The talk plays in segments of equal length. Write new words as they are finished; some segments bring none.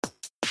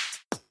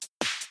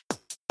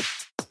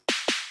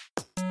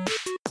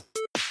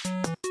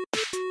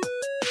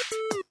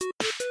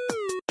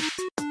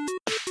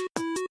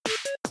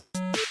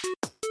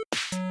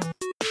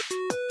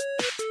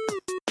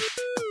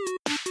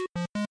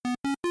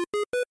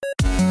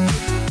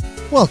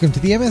Welcome to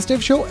the MS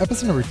Dev Show,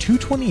 episode number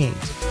 228.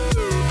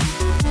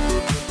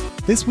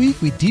 This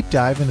week, we deep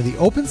dive into the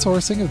open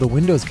sourcing of the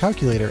Windows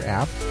Calculator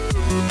app.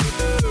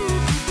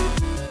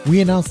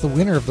 We announce the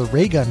winner of the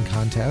Raygun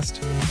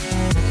contest.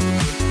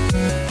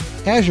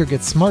 Azure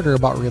gets smarter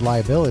about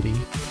reliability.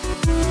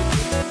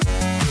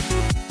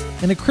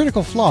 And a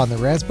critical flaw in the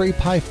Raspberry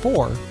Pi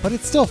 4, but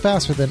it's still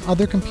faster than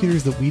other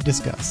computers that we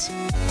discuss.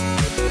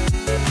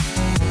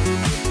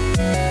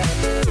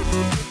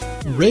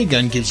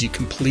 Raygun gives you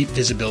complete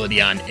visibility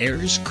on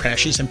errors,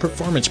 crashes, and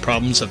performance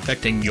problems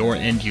affecting your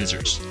end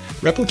users.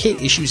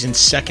 Replicate issues in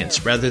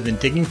seconds rather than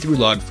digging through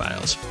log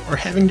files or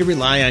having to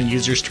rely on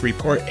users to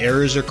report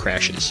errors or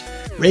crashes.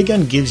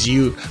 Raygun gives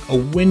you a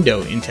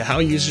window into how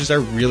users are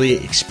really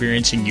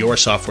experiencing your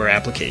software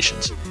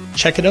applications.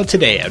 Check it out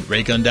today at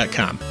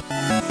raygun.com.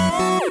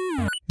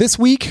 This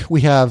week,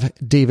 we have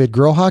David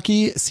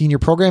Grohocki, Senior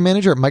Program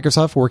Manager at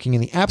Microsoft, working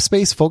in the app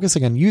space,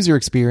 focusing on user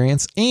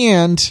experience.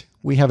 And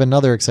we have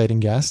another exciting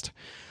guest,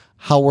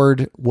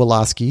 Howard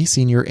Woloski,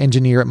 Senior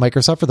Engineer at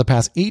Microsoft for the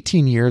past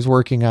 18 years,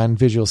 working on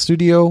Visual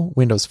Studio,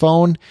 Windows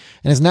Phone,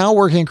 and is now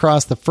working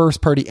across the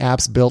first-party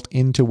apps built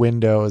into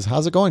Windows.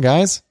 How's it going,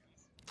 guys?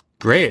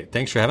 Great.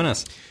 Thanks for having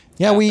us.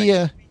 Yeah,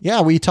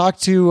 we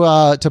talked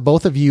to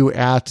both of you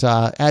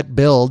at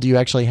Build. You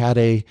actually had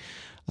an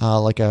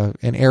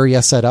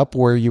area set up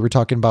where you were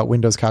talking about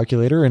Windows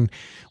Calculator, and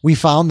we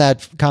found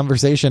that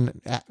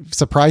conversation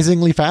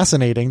surprisingly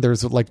fascinating.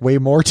 There's like way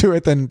more to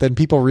it than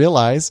people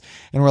realize,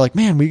 and we're like,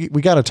 man, we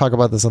got to talk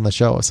about this on the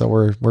show. So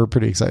we're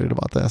pretty excited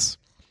about this.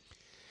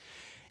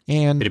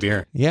 And good to be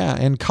here. Yeah,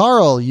 and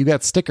Carl, you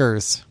got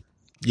stickers.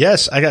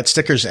 Yes, I got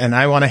stickers and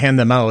I want to hand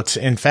them out.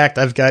 In fact,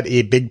 I've got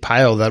a big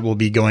pile that will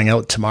be going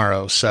out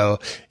tomorrow. So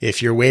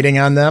if you're waiting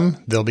on them,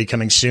 they'll be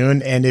coming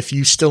soon. And if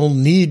you still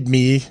need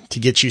me to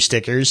get you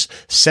stickers,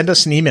 send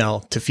us an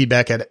email to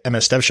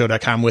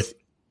feedback@msdevshow.com with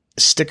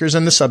stickers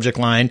in the subject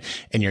line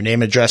and your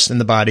name, address in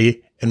the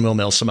body, and we'll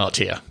mail some out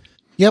to you.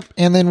 Yep.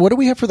 And then what do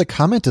we have for the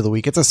comment of the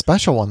week? It's a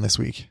special one this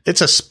week. It's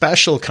a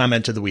special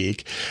comment of the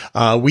week.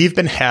 We've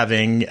been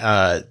having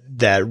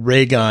that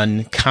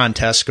Raygun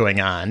contest going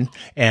on,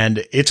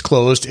 and it's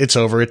closed. It's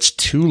over. It's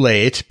too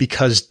late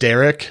because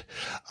Derek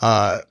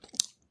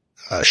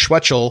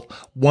Schwetchel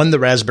won the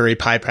Raspberry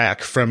Pi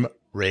pack from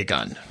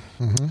Raygun.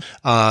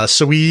 Mm-hmm.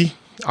 So we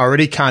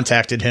already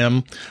contacted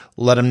him,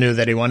 let him know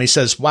that he won. He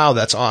says, wow,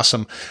 that's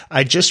awesome.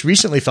 I just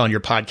recently found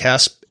your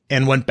podcast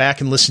and went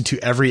back and listened to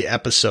every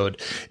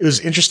episode. It was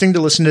interesting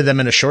to listen to them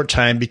in a short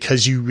time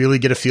because you really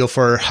get a feel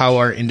for how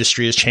our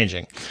industry is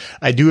changing.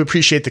 I do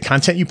appreciate the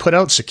content you put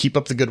out, so keep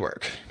up the good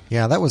work.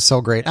 Yeah, that was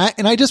so great.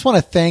 I just want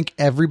to thank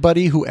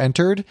everybody who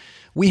entered.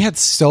 We had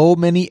so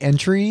many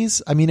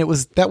entries. I mean,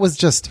 that was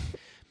just,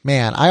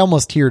 man, I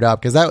almost teared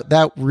up because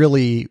that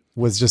really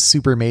was just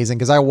super amazing,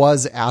 because I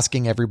was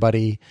asking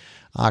everybody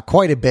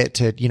quite a bit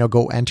to,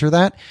 go enter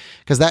that,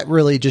 because that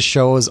really just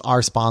shows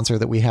our sponsor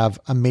that we have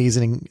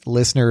amazing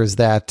listeners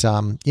that,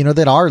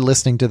 that are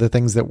listening to the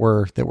things that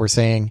we're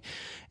saying.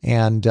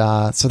 And,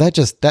 so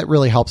that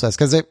really helps us,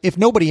 because if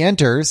nobody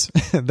enters,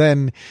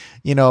 then,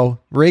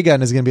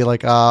 Raygun is going to be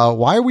like,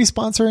 why are we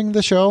sponsoring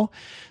the show?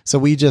 So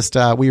we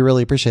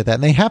really appreciate that.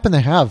 And they happen to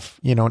have,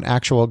 an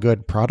actual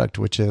good product,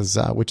 which is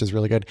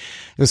really good.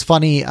 It was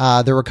funny.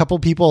 There were a couple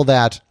people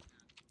that,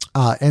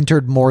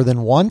 entered more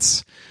than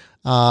once.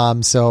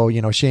 So,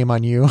 shame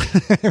on you.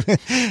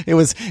 It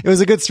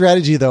was a good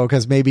strategy though,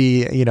 because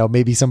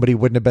maybe somebody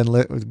wouldn't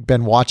have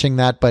been watching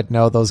that, but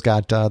no, those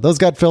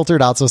got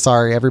filtered out. So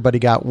sorry, everybody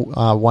got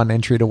one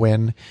entry to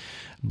win.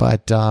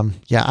 But,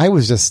 I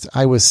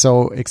was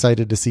so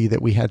excited to see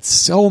that we had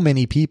so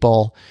many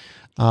people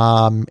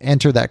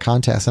enter that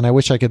contest, and I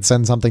wish I could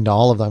send something to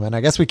all of them, and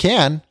I guess we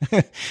can.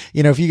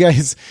 If you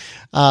guys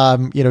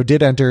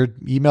did enter,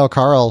 email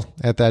Carl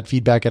at that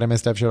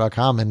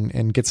feedback@msdevshow.com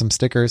and get some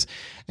stickers.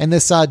 And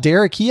this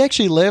Derek, he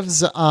actually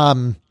lives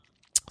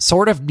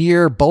sort of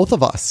near both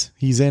of us.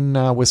 He's in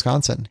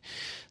Wisconsin,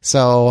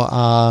 so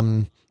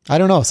I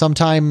don't know,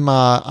 sometime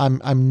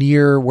I'm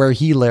near where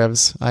he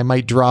lives, I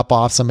might drop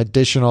off some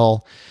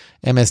additional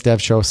MS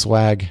Dev Show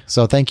swag.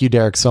 So thank you,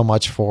 Derek, so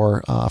much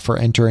for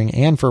entering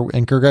and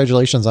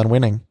congratulations on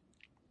winning.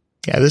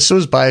 Yeah, this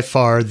was by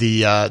far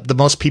the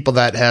most people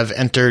that have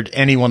entered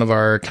any one of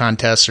our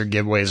contests or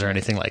giveaways or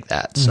anything like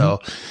that. Mm-hmm. So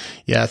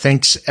yeah,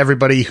 thanks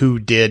everybody who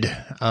did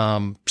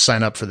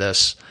sign up for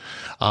this.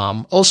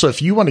 Also,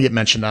 if you want to get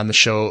mentioned on the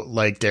show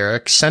like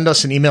Derek, send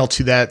us an email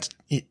to that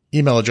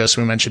email address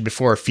we mentioned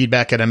before,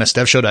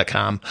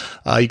 feedback@msdevshow.com.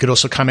 You could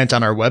also comment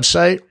on our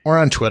website or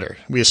on Twitter.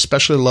 We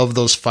especially love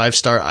those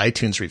 5-star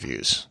iTunes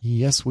reviews.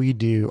 Yes, we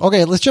do.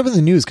 Okay, let's jump into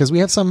the news, because we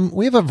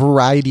have a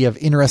variety of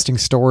interesting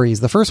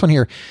stories. The first one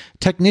here,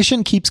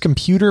 technician keeps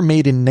computer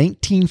made in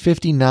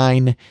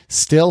 1959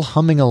 still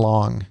humming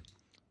along.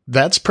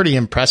 That's pretty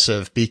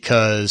impressive,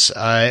 because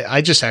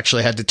I just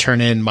actually had to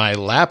turn in my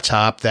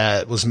laptop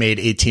that was made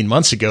 18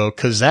 months ago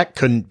because that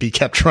couldn't be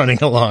kept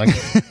running along.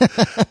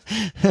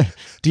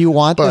 Do you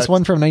want this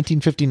one from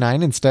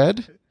 1959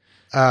 instead?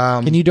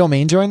 Can you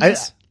domain join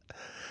this?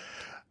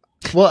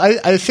 Well,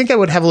 I think I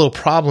would have a little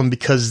problem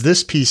because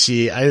this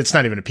PC, it's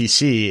not even a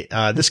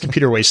PC. This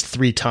computer weighs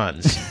 3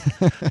 tons.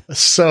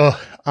 So,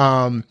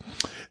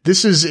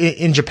 this is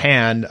in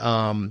Japan.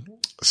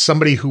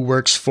 Somebody who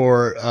works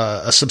for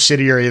a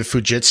subsidiary of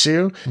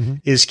Fujitsu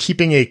is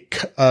keeping a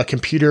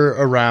computer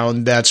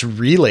around that's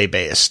relay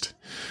based.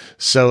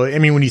 So, I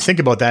mean, when you think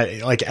about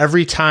that, like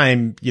every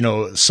time,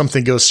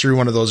 something goes through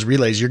one of those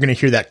relays, you're going to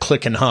hear that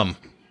click and hum,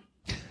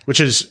 which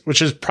is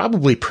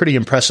probably pretty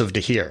impressive to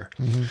hear.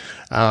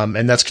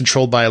 And that's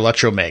controlled by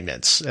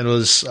electromagnets. And it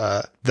was,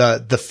 the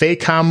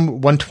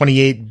Facom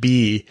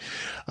 128B,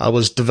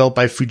 was developed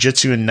by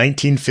Fujitsu in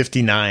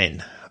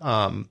 1959.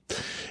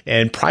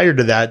 And prior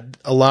to that,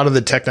 a lot of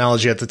the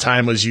technology at the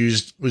time was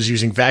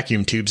using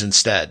vacuum tubes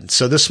instead.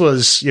 So this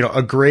was,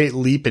 a great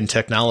leap in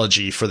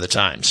technology for the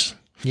times.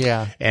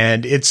 Yeah.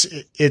 And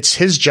it's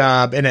his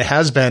job, and it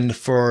has been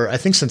for, I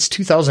think, since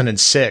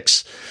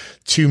 2006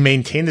 to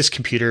maintain this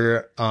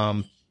computer.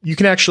 You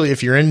can actually,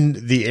 if you're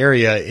in the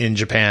area in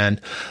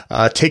Japan,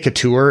 take a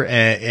tour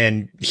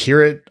and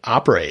hear it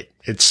operate.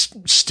 It's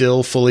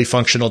still fully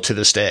functional to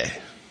this day.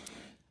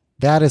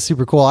 That is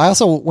super cool. I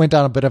also went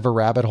down a bit of a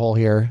rabbit hole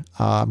here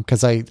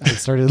because I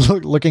started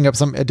looking up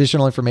some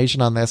additional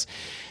information on this.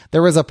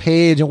 There was a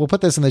page, and we'll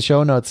put this in the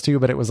show notes too,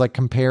 but it was like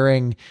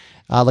comparing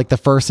like the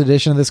first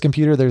edition of this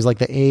computer. There's like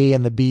the A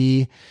and the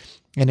B,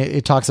 and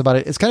it talks about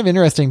it. It's kind of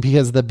interesting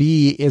because the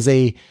B is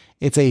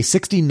it's a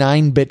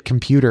 69-bit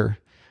computer.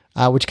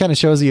 Which kind of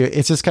shows you,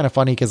 it's just kind of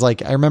funny because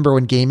like I remember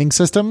when gaming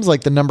systems,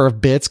 like the number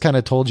of bits kind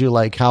of told you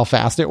like how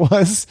fast it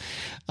was.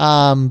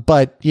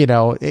 But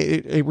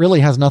it really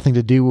has nothing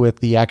to do with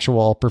the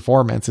actual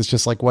performance. It's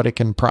just like what it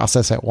can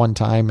process at one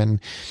time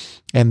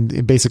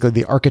and basically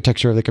the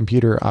architecture of the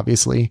computer,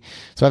 obviously.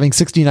 So having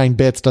 69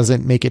 bits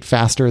doesn't make it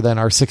faster than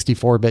our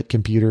 64-bit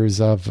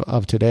computers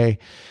of today.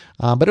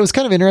 But it was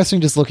kind of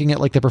interesting just looking at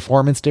like the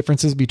performance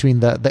differences between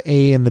the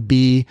A and the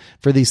B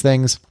for these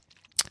things.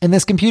 And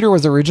this computer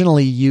was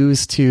originally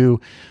used to,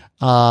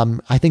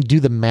 I think, do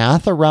the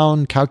math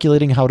around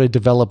calculating how to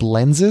develop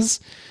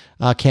lenses,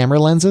 camera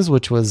lenses,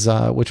 which was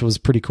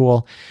pretty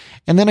cool.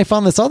 And then I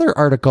found this other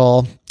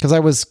article because I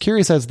was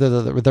curious as to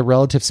the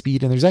relative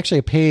speed. And there's actually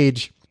a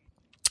page.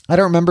 I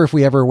don't remember if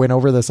we ever went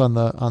over this on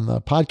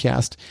the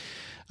podcast,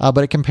 but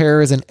it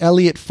compares an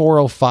Elliott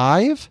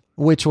 405,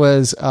 which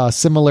was a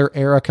similar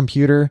era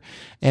computer,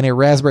 and a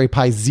Raspberry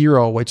Pi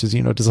Zero, which is,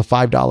 just a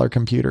 $5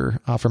 computer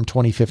from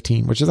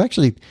 2015, which is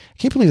actually, I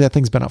can't believe that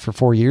thing's been out for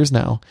 4 years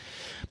now.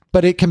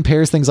 But it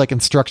compares things like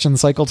instruction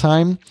cycle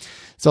time.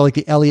 So like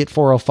the Elliott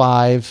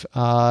 405,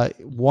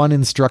 one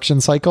instruction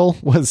cycle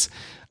was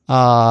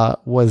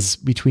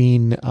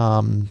between,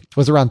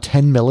 was around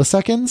 10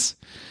 milliseconds,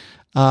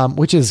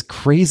 which is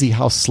crazy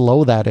how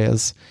slow that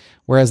is.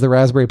 Whereas the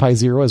Raspberry Pi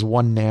Zero is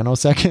 1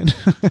 nanosecond.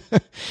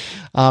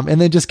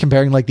 And then just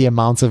comparing like the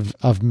amounts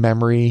of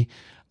memory,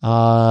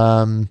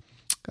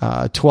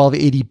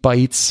 1280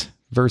 bytes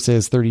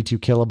versus 32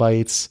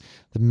 kilobytes,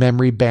 the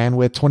memory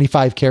bandwidth,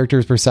 25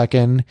 characters per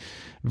second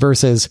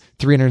versus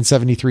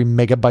 373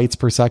 megabytes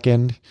per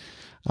second.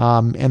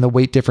 And the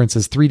weight difference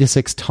is 3 to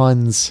 6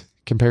 tons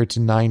compared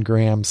to 9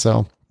 grams.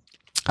 So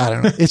I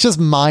don't know. It's just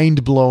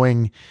mind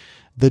blowing,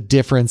 the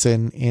difference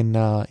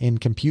in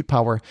compute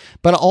power,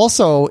 but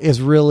also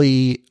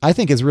I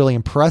think is really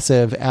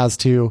impressive as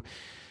to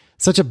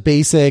such a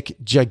basic,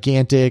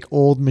 gigantic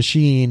old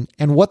machine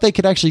and what they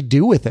could actually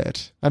do with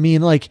it. I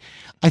mean, like,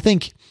 I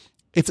think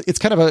it's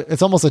kind of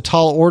it's almost a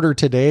tall order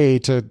today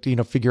to,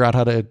 figure out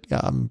how to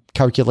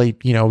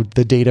calculate,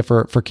 the data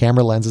for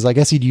camera lenses. I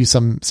guess you'd use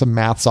some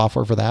math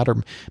software for that,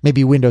 or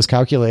maybe Windows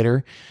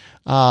calculator.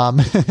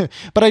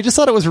 But I just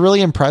thought it was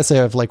really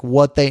impressive, like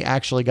what they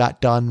actually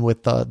got done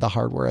with the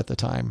hardware at the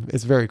time.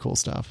 It's very cool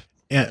stuff.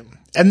 Yeah.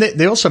 And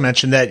they also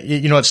mentioned that,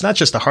 it's not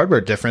just the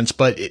hardware difference,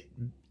 but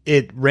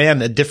it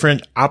ran a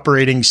different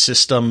operating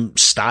system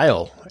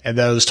style. And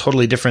that was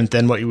totally different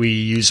than what we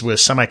use with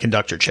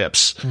semiconductor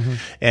chips.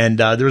 And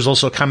there was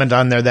also a comment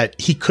on there that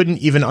he couldn't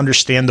even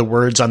understand the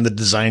words on the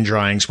design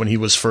drawings when he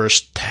was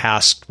first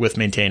tasked with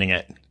maintaining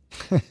it.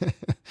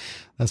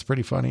 That's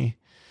pretty funny.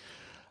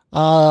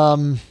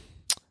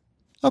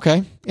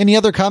 Okay. Any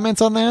other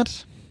comments on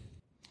that?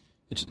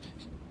 It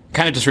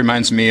kind of just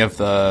reminds me of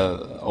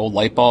the old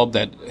light bulb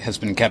that has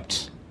been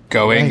kept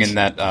going in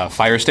that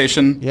fire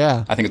station.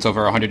 Yeah. I think it's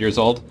over 100 years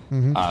old.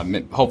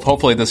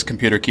 Hopefully this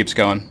computer keeps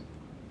going.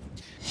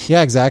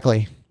 Yeah,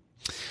 exactly.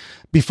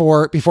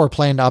 Before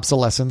planned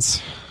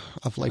obsolescence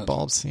of light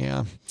bulbs.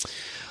 Yeah.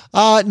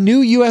 New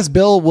U.S.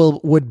 bill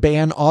would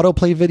ban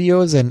autoplay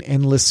videos and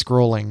endless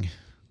scrolling.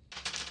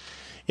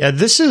 Yeah,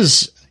 this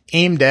is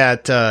aimed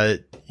at,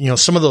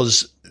 some of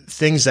those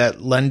things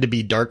that lend to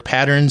be dark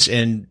patterns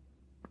in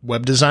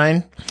web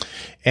design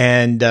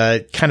and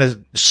kind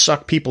of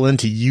suck people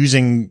into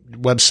using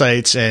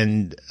websites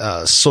and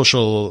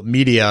social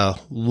media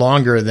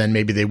longer than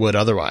maybe they would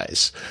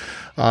otherwise.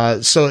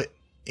 So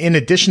in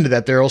addition to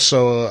that, they're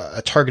also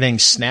targeting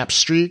snap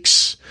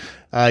streaks,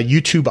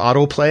 YouTube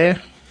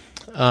autoplay,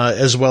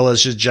 as well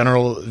as just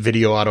general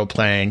video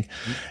autoplaying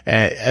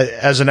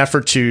as an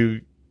effort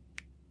to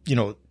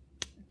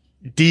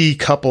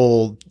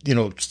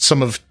decouple,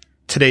 some of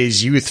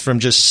today's youth from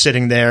just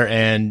sitting there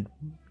and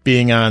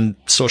being on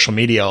social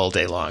media all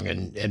day long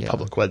and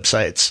public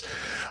websites.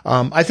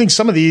 I think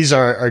some of these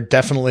are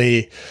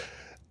definitely,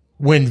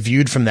 when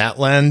viewed from that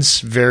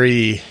lens,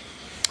 very,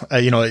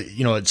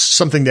 it's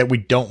something that we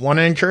don't want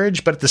to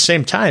encourage, but at the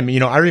same time,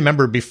 I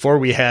remember before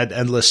we had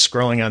endless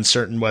scrolling on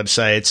certain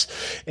websites,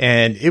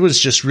 and it was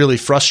just really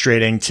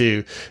frustrating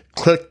to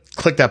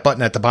click that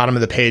button at the bottom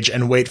of the page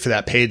and wait for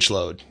that page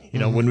load.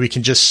 When we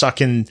can just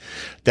suck in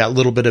that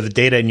little bit of the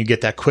data and you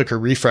get that quicker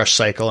refresh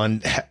cycle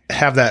and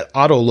have that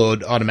auto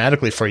load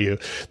automatically for you.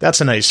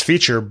 That's a nice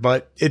feature,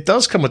 but it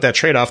does come with that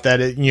trade-off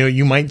that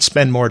you might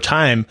spend more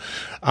time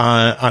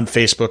on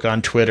Facebook,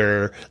 on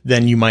Twitter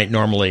than you might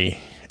normally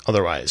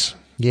otherwise.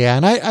 Yeah.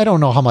 And I don't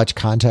know how much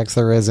context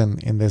there is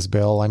in this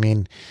bill. I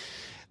mean,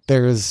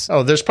 there's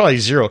probably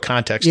zero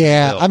context.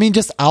 Yeah. I mean,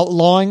 just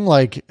outlawing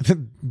like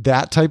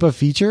that type of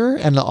feature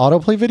and the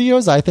autoplay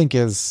videos, I think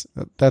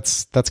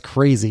that's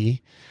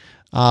crazy.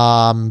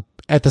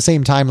 At the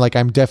same time, like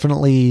I'm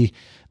definitely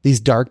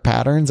these dark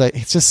patterns.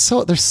 It's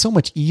just there's so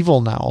much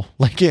evil now,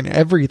 like in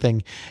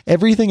everything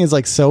is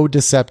like so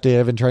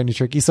deceptive and trying to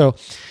trick you. So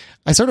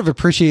I sort of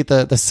appreciate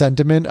the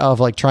sentiment of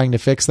like trying to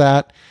fix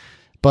that,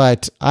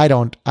 but I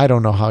don't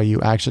know how you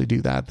actually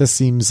do that. This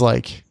seems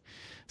like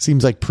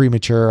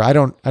premature. I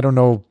don't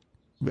know.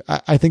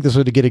 I think this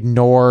would get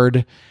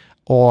ignored,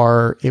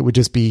 or it would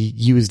just be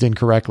used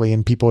incorrectly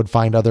and people would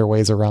find other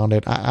ways around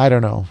it. I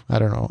don't know. I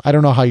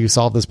don't know how you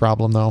solve this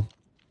problem though.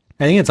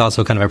 I think it's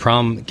also kind of a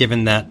problem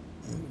given that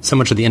so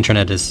much of the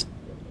internet is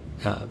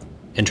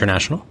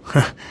international.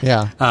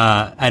 Yeah.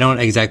 I don't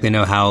exactly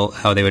know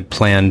how they would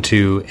plan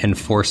to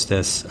enforce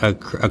this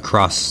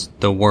across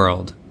the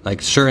world.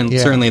 Like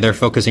certainly they're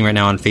focusing right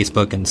now on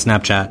Facebook and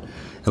Snapchat,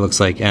 it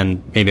looks like,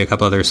 and maybe a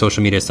couple other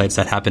social media sites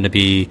that happen to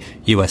be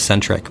US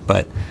centric,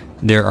 but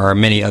there are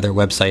many other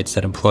websites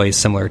that employ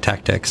similar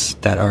tactics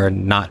that are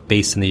not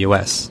based in the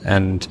US,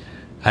 and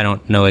I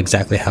don't know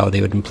exactly how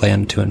they would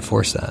plan to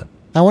enforce that.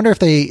 I wonder if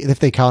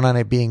they count on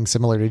it being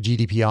similar to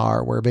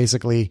GDPR, where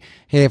basically,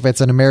 hey, if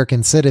it's an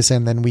American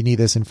citizen, then we need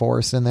this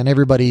enforced, and then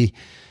everybody,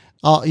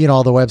 all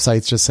the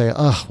websites just say,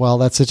 oh, well,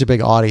 that's such a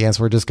big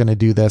audience, we're just going to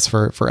do this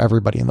for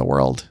everybody in the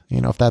world.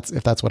 If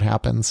that's what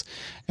happens,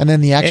 and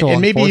then the actual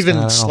and maybe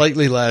even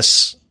slightly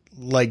less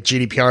like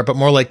GDPR, but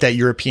more like that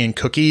European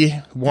cookie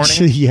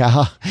warning.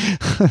 Yeah,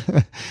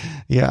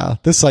 yeah.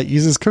 This site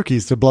uses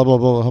cookies to blah blah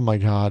blah. Oh my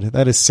god,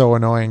 that is so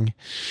annoying.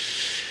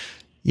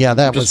 Yeah,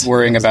 I'm just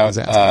worrying about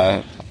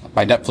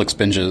my Netflix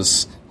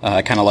binges.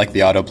 I kind of like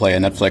the autoplay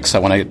of Netflix. I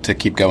want it to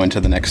keep going to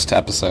the next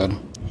episode.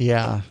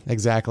 Yeah,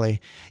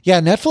 exactly.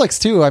 Yeah, Netflix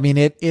too. I mean,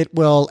 it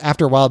will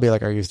after a while be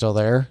like, are you still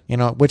there?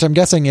 Which I'm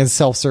guessing is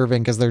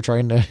self-serving because they're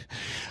trying to,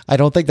 I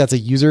don't think that's a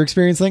user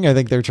experience thing. I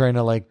think they're trying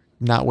to like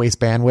not waste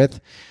bandwidth.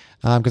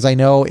 Because I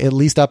know at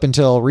least up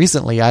until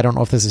recently, I don't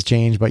know if this has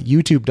changed, but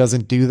YouTube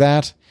doesn't do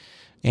that.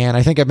 And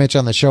I think I mentioned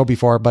on the show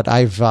before, but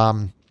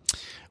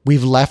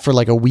we've left for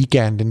like a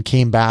weekend and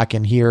came back,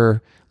 and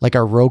here, like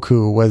our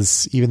Roku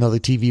was, even though the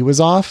TV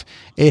was off,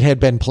 it had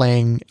been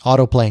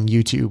auto playing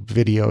YouTube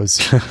videos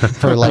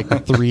for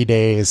like 3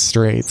 days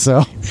straight.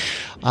 So,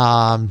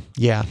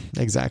 yeah,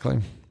 exactly.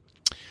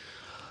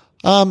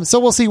 So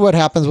we'll see what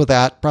happens with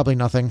that. Probably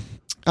nothing.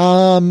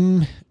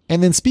 And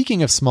then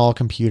speaking of small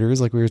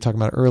computers, like we were talking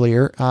about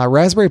earlier,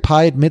 Raspberry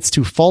Pi admits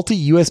to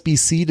faulty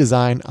USB-C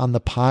design on the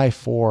Pi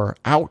 4.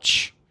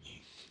 Ouch.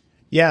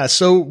 Yeah.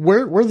 So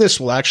where this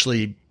will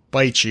actually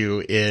bite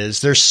you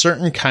is there's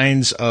certain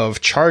kinds of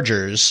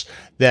chargers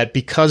that,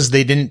 because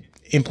they didn't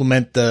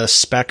implement the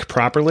spec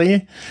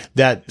properly,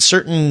 that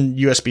certain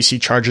USB-C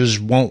chargers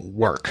won't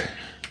work.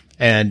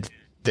 And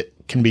that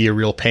can be a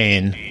real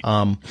pain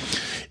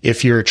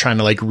if you're trying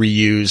to like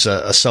reuse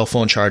a cell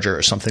phone charger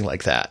or something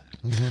like that.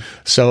 Mm-hmm.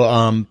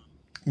 So,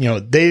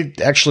 they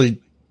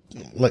actually,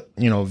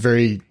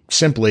 very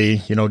simply,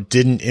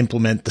 didn't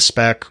implement the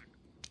spec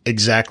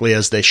exactly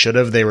as they should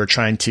have. They were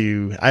trying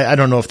to, I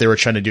don't know if they were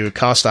trying to do a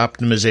cost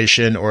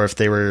optimization or if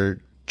they were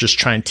just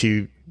trying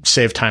to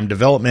save time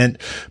development,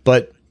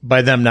 but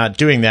by them not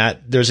doing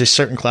that, there's a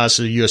certain class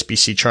of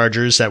USB-C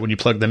chargers that when you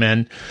plug them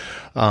in,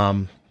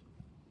 won't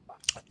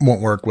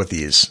work with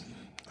these.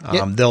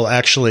 They'll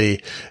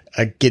actually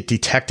get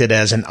detected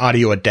as an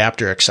audio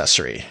adapter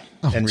accessory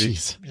and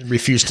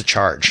refuse to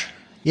charge.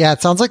 Yeah,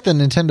 it sounds like the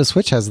Nintendo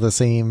Switch has the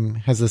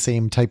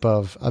same type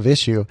of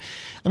issue.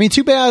 I mean,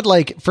 too bad.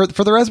 Like for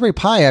the Raspberry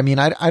Pi, I mean,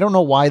 I don't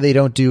know why they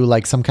don't do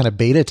like some kind of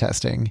beta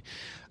testing.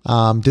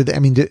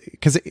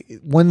 Because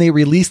when they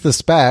released the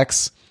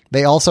specs,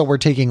 they also were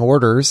taking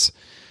orders.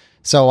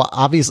 So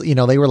obviously,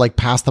 they were like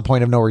past the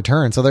point of no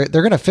return. So they're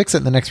going to fix it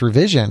in the next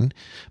revision,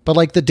 but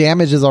like the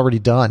damage is already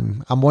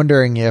done. I'm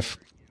wondering if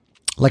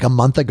like a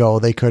month ago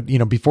they could,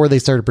 before they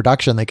started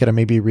production, they could have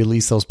maybe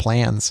released those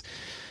plans.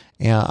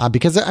 Yeah.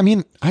 Because I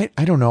mean, I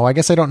don't know. I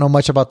guess I don't know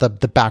much about the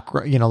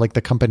background, like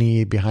the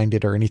company behind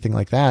it or anything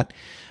like that.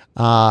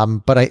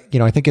 But I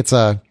think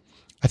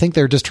I think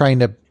they're just trying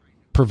to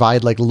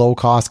provide like low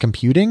cost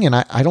computing. And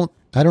I don't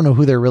I don't know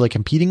who they're really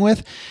competing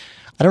with.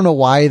 I don't know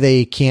why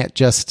they can't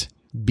just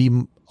be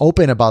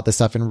open about this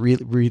stuff and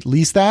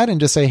release that and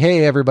just say,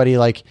 hey, everybody,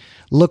 like,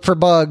 look for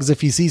bugs.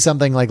 If you see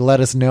something, like, let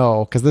us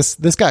know. Cause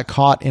this got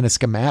caught in a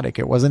schematic.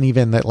 It wasn't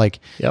even that, like,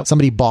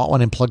 somebody bought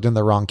one and plugged in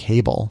the wrong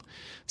cable.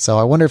 So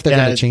I wonder if they're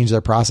going to change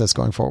their process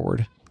going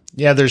forward.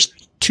 Yeah, there's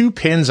 2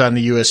 pins on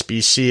the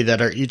USB-C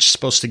that are each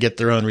supposed to get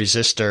their own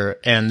resistor,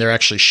 and they're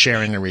actually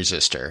sharing a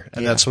resistor.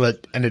 And that's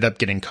what ended up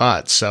getting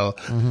caught. So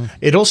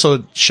it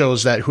also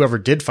shows that whoever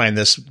did find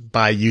this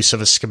by use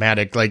of a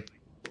schematic, like,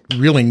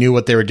 really knew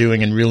what they were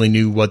doing and really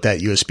knew what that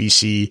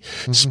USB-C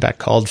spec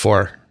called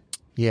for.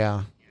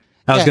 Yeah.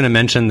 I was going to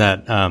mention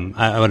that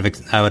I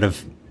would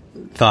have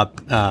thought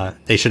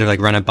they should have, like,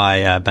 run it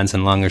by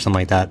Benson Lung or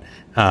something like that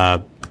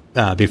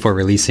before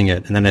releasing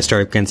it. And then I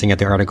started glancing at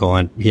the article,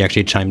 and he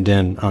actually chimed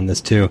in on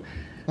this too.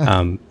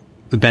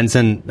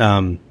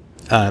 Benson,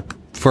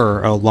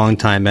 for a long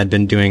time, had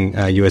been doing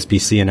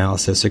USB-C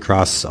analysis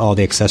across all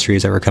the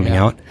accessories that were coming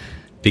out,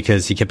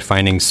 because he kept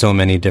finding so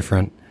many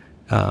different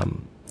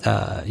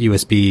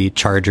USB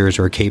chargers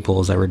or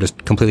cables that were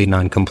just completely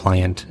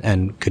non-compliant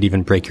and could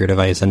even break your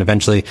device. And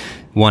eventually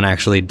one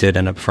actually did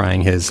end up frying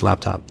his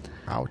laptop.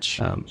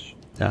 Ouch.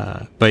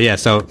 But yeah,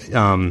 so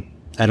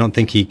I don't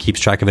think he keeps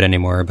track of it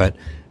anymore, but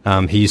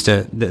he used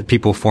to,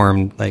 people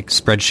formed, like,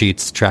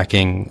 spreadsheets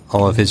tracking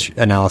all of his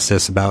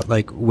analysis about,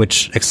 like,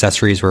 which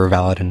accessories were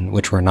valid and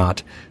which were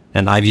not.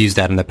 And I've used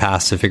that in the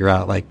past to figure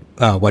out, like,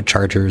 what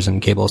chargers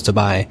and cables to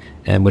buy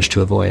and which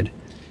to avoid.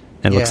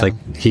 And it looks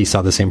like he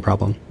saw the same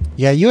problem.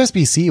 Yeah,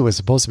 USB-C was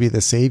supposed to be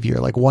the savior,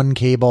 like, one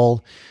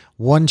cable,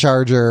 one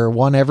charger,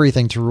 one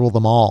everything to rule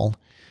them all.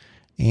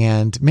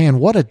 And man,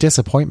 what a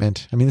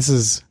disappointment. I mean,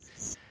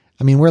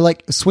 we're,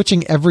 like,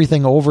 switching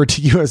everything over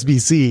to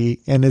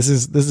USB-C, and this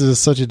is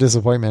such a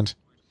disappointment.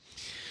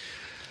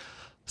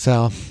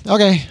 So,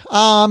 okay.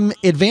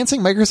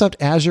 Advancing Microsoft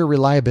Azure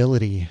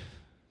reliability.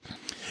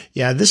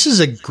 Yeah, this is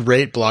a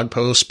great blog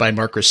post by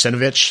Mark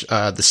Russinovich,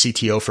 the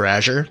CTO for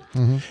Azure.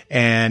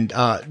 And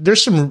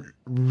there's some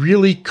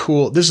really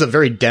cool, this is a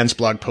very dense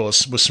blog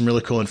post with some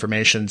really cool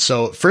information.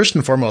 So first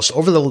and foremost,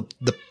 over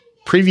the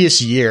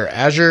previous year,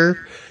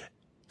 Azure,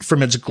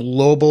 from its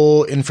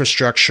global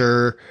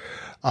infrastructure,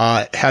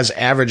 has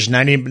averaged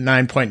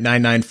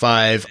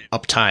 99.995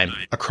 uptime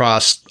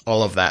across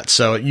all of that.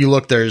 So you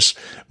look, there's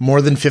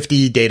more than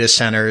 50 data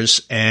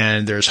centers,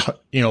 and there's,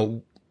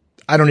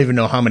 I don't even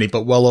know how many,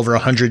 but well over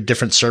 100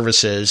 different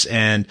services.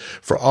 And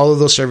for all of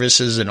those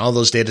services and all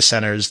those data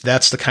centers,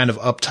 that's the kind of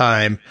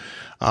uptime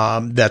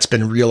that's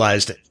been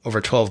realized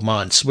over 12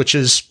 months, which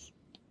is,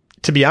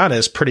 to be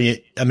honest,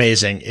 pretty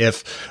amazing.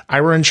 If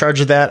I were in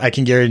charge of that, I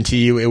can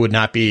guarantee you it would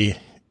not be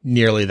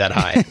nearly that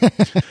high.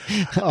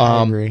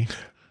 I agree.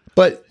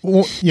 But,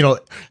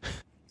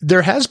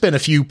 there has been a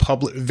few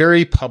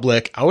very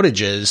public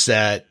outages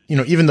that,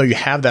 even though you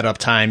have that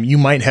uptime, you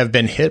might have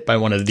been hit by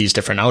one of these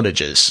different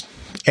outages.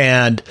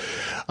 And,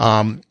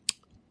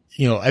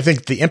 I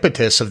think the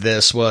impetus of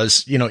this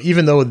was,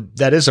 even though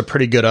that is a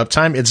pretty good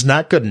uptime, it's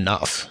not good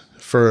enough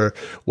for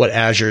what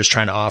Azure is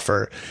trying to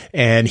offer.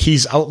 And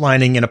he's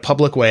outlining in a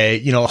public way,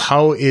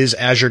 how is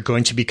Azure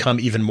going to become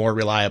even more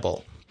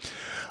reliable?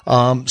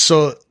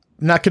 So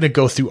I'm not going to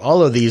go through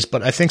all of these,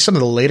 but I think some of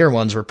the later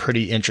ones were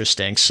pretty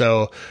interesting.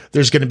 So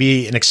there's going to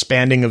be an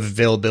expanding of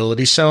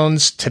availability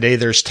zones. Today,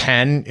 there's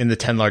 10 in the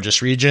 10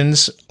 largest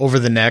regions. Over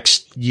the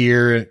next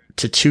year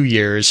to 2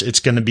 years, it's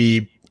going to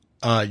be,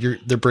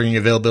 they're bringing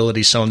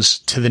availability zones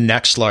to the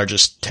next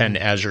largest 10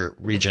 Azure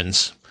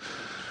regions.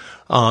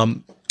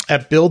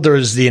 At Build, there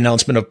was the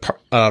announcement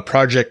of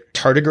Project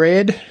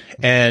Tardigrade,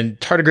 and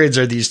tardigrades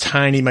are these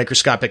tiny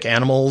microscopic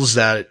animals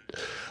that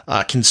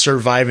can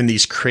survive in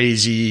these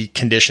crazy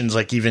conditions,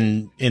 like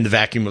even in the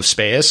vacuum of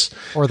space.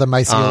 Or the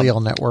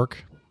mycelial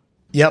network.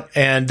 Yep.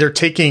 And they're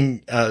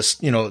taking,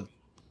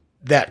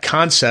 that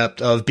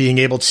concept of being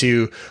able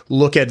to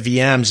look at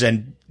VMs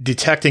and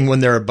detecting when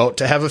they're about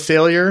to have a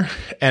failure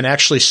and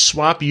actually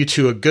swap you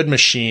to a good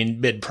machine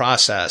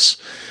mid-process,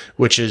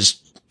 which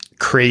is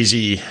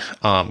crazy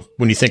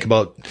when you think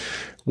about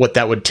what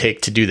that would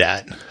take to do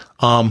that.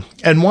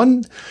 And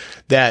one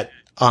that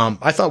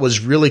I thought was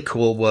really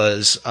cool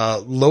was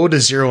low to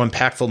zero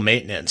impactful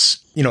maintenance.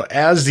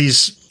 As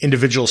these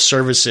individual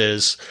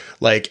services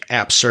like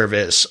App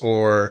Service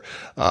or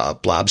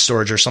Blob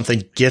Storage or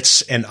something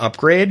gets an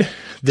upgrade,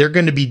 they're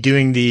going to be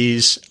doing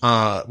these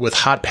with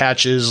hot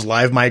patches,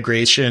 live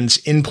migrations,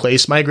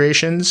 in-place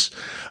migrations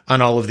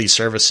on all of these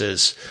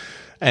services.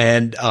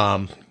 And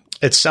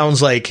it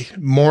sounds like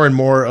more and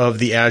more of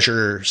the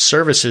Azure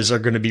services are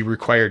going to be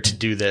required to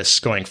do this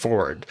going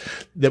forward,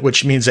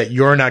 which means that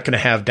you're not going to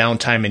have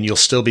downtime and you'll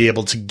still be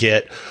able to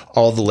get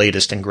all the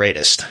latest and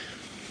greatest.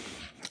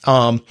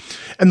 And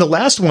the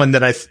last one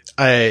that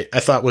I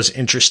thought was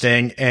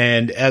interesting,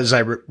 and as I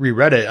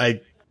reread it,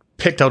 I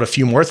picked out a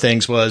few more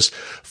things, was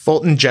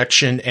fault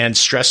injection and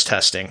stress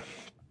testing.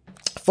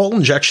 fault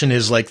injection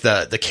is like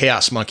the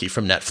Chaos Monkey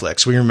from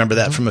Netflix. We remember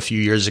that from a few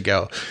years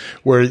ago,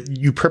 where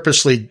you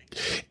purposely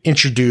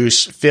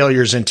introduce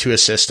failures into a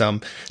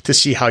system to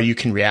see how you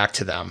can react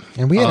to them.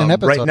 And we had an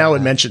episode right now.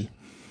 It mentioned.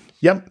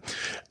 Yep.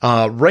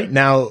 Right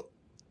now,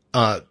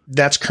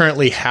 that's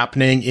currently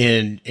happening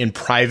in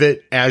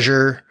private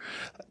Azure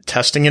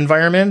testing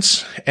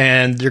environments,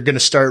 and they're going to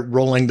start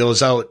rolling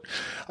those out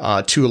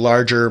to a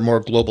larger,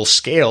 more global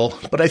scale.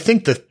 But I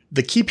think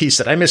the key piece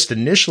that I missed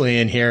initially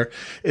in here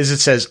is it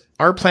says,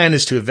 our plan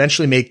is to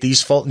eventually make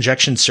these fault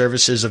injection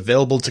services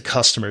available to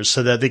customers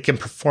so that they can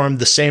perform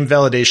the same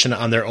validation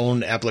on their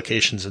own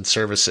applications and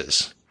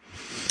services.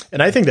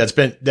 And I think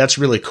that's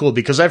really cool,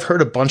 because I've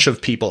heard a bunch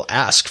of people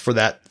ask for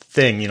that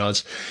thing.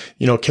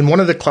 Can one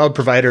of the cloud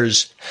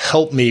providers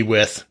help me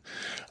with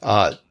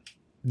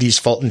these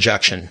fault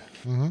injection?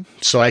 Mm-hmm.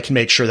 So I can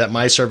make sure that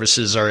my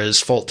services are as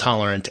fault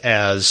tolerant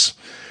as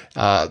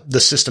the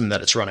system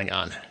that it's running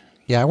on.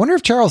 Yeah, I wonder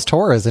if Charles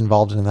Torre is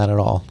involved in that at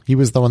all. He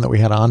was the one that we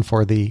had on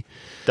for the.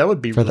 That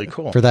would be really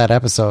cool for that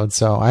episode.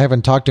 So I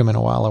haven't talked to him in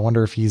a while. I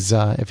wonder if he's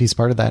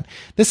part of that.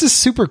 This is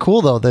super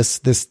cool though. This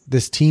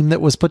team that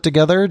was put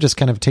together, just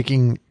kind of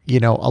taking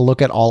a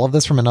look at all of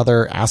this from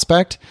another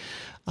aspect.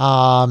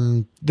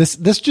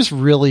 This just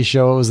really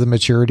shows the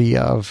maturity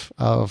of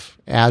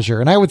Azure.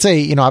 And I would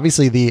say,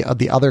 obviously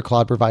the other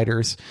cloud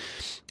providers,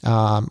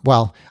 I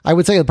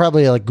would say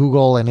probably like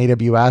Google and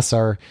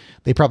AWS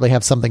they probably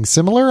have something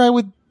similar.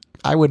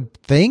 I would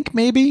think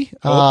maybe.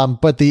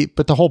 But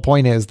the whole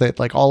point is that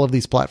like all of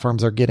these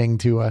platforms are getting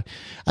to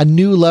a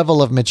new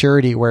level of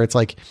maturity where it's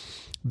like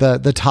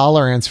the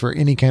tolerance for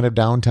any kind of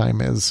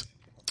downtime is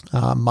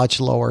much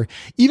lower.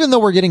 Even though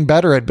we're getting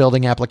better at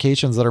building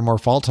applications that are more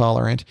fault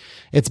tolerant,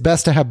 it's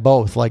best to have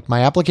both. Like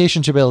my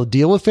application should be able to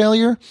deal with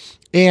failure,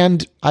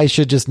 and I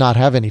should just not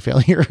have any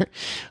failure.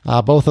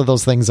 Both of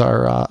those things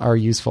are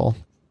useful.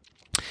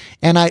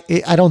 And I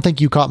don't think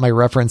you caught my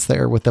reference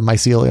there with the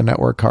mycelial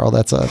network, Carl.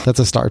 That's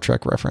a Star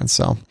Trek reference.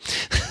 So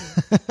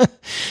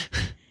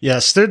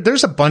yes,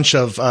 there's a bunch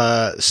of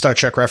Star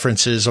Trek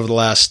references over the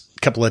last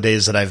couple of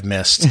days that I've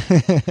missed.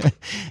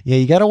 Yeah,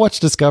 you got to watch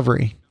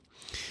Discovery.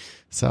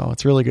 So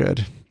it's really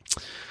good.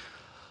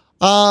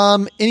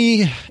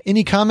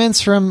 Any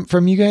comments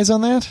from you guys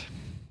on that?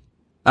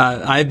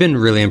 I've been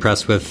really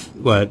impressed with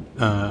what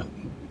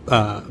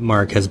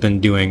Mark has been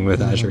doing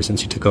with Azure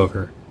since he took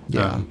over.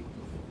 Yeah.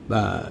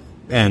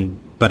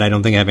 But I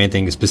don't think I have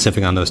anything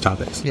specific on those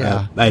topics.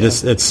 Yeah.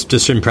 It's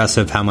just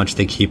impressive how much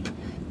they keep,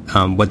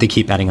 what they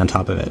keep adding on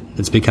top of it.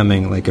 It's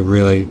becoming like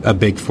a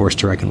big force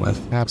to reckon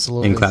with.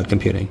 Absolutely. In cloud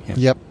computing. Yeah.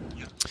 Yep.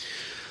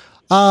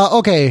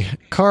 Okay,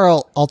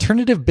 Carl,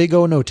 alternative Big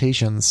O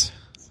notations.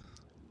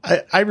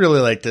 I really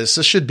like this.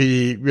 This should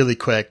be really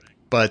quick,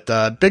 but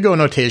Big O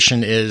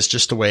notation is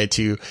just a way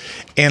to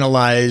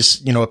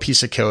analyze, a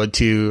piece of code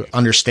to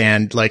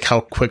understand like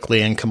how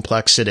quickly and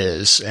complex it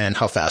is and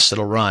how fast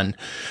it'll run.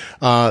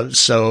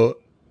 So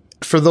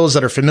for those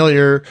that are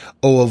familiar,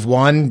 O of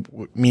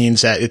 1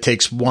 means that it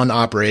takes one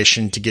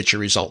operation to get your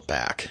result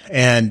back.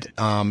 And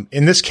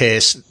in this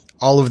case,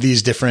 all of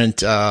these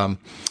different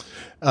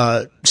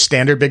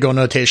standard Big O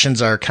notations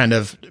are kind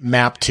of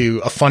mapped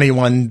to a funny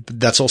one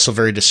that's also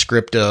very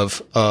descriptive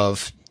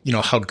of,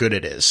 how good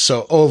it is.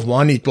 So O of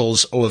 1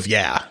 equals O of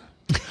yeah.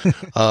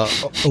 O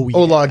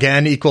log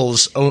n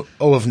equals O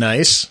of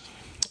nice.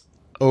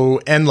 O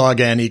n log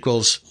n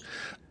equals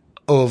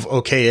O of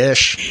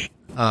okay-ish.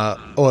 O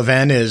of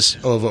n is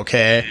O of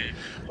okay.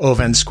 O of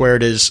n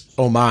squared is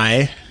oh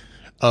my.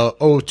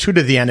 O2 to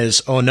the n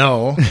is oh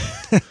no.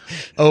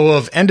 O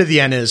of n to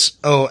the n is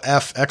O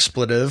f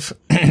expletive.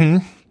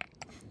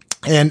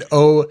 And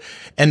O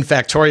n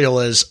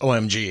factorial is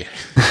OMG.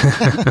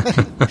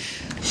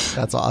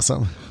 That's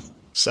awesome.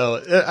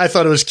 So I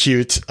thought it was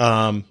cute.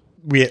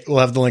 We'll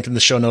have the link in the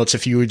show notes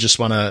if you would just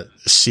want to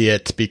see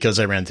it, because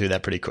I ran through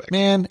that pretty quick.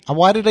 Man,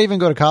 why did I even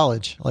go to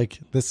college? Like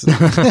this is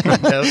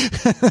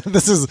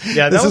this is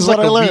was what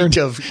like I learned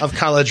of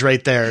college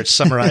right there. It's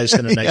summarized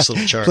in a nice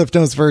little chart. Cliff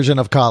Notes version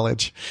of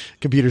college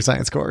computer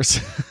science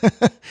course.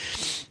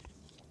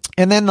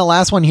 And then the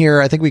last one here,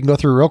 I think we can go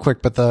through real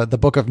quick, but the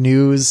Book of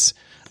News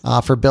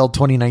for Build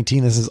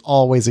 2019. This is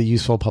always a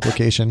useful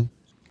publication.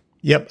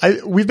 Yep.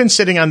 We've been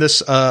sitting on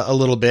this a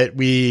little bit.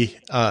 We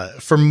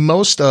for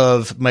most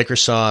of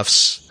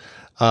Microsoft's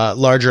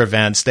larger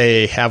events,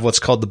 they have what's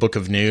called the Book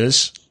of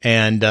News.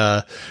 And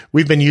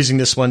we've been using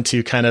this one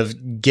to kind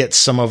of get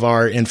some of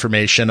our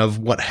information of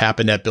what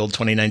happened at Build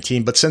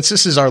 2019. But since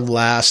this is our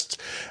last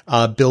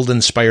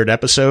Build-inspired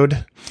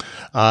episode,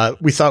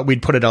 we thought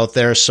we'd put it out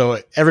there so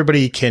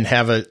everybody can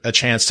have a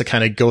chance to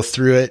kind of go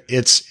through it.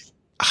 It's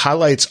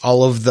highlights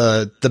all of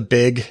the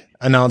big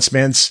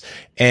announcements,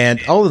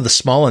 and all of the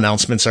small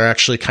announcements are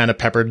actually kind of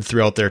peppered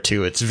throughout there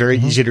too. It's very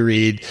easy to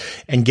read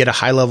and get a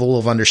high level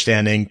of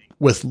understanding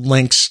with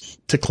links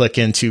to click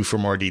into for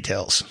more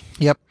details.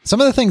 Yep.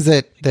 Some of the things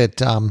that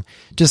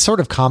just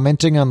sort of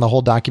commenting on the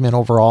whole document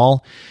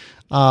overall,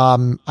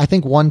 I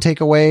think one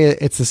takeaway,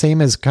 it's the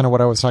same as kind of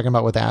what I was talking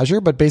about with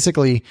Azure, but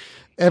basically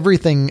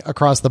everything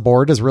across the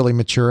board is really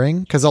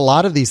maturing, because a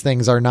lot of these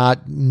things are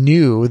not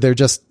new. They're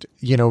just,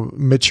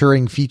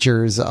 maturing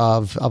features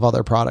of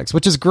other products,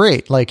 which is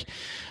great. Like,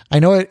 I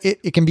know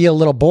it can be a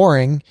little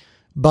boring,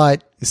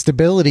 but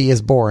stability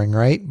is boring,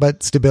 right?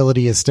 But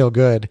stability is still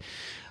good.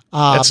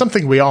 That's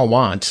something we all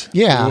want.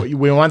 Yeah.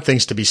 We want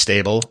things to be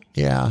stable.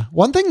 Yeah.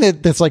 One thing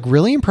that's like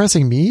really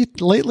impressing me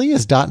lately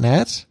is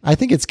 .NET. I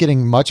think it's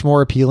getting much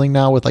more appealing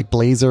now with like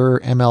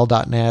Blazor,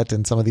 ML.NET,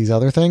 and some of these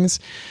other things.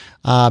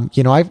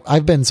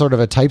 I've been sort of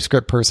a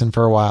TypeScript person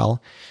for a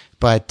while,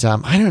 but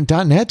I don't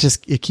know, .NET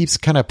it keeps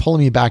kind of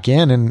pulling me back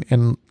in,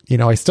 and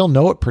I still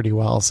know it pretty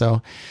well.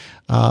 So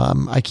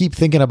I keep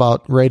thinking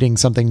about writing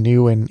something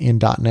new in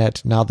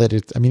 .NET now that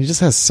it just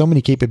has so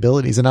many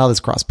capabilities, and now this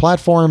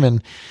cross-platform,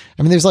 and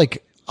there's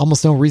like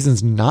almost no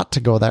reasons not to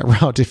go that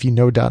route if you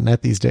know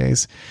 .NET these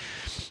days.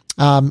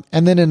 And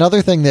then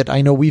another thing that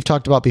I know we've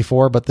talked about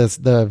before, but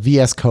the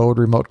VS Code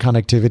remote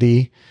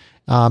connectivity,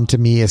 to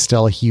me is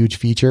still a huge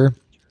feature.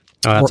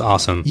 Oh, that's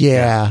awesome.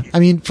 Yeah.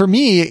 For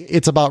me,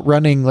 it's about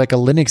running like a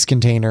Linux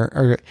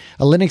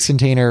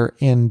container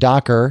in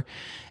Docker,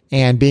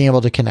 and being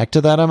able to connect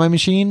to that on my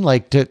machine,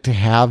 like to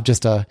have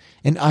just an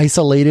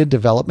isolated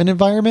development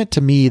environment.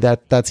 To me,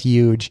 that's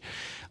huge.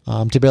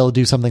 To be able to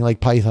do something like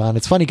Python.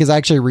 It's funny because I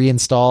actually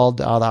reinstalled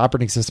the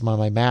operating system on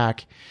my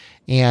Mac.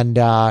 And,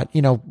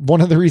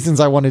 one of the reasons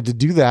I wanted to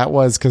do that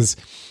was because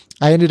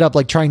I ended up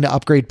like trying to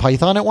upgrade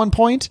Python at one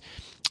point.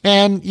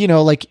 And,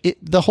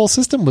 the whole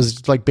system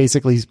was like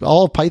basically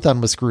all of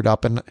Python was screwed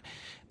up, and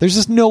there's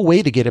just no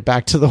way to get it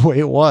back to the way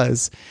it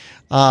was.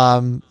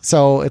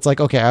 So it's like,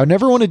 okay, I would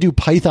never want to do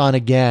Python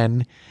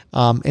again,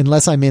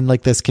 unless I'm in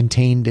like this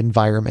contained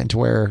environment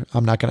where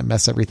I'm not going to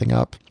mess everything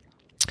up.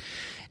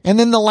 And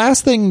then the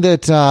last thing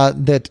that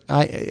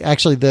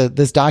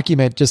this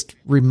document just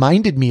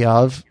reminded me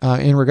of,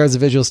 in regards to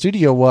Visual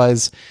Studio,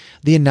 was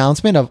the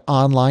announcement of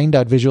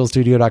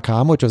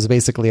online.visualstudio.com, which was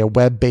basically a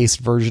web-based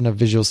version of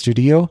Visual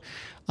Studio.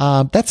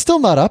 That's still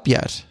not up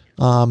yet.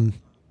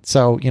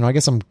 So, I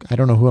guess I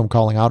don't know who I'm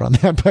calling out on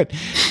that, but,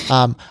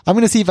 I'm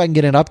going to see if I can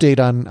get an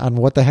update on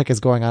what the heck is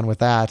going on with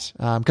that.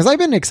 Cause I've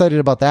been excited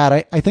about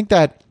that. I think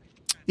that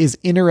is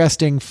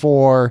interesting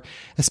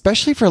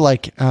especially for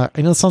like, I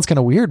know it sounds kind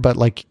of weird, but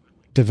like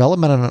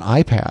development on an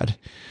iPad.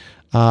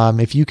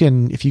 If you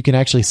can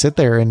actually sit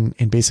there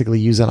and basically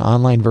use an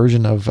online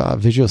version of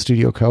Visual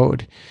Studio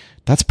Code,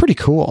 that's pretty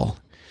cool.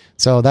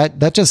 So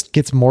that just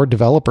gets more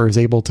developers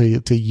able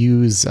to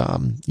use,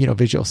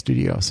 Visual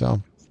Studio.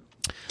 So.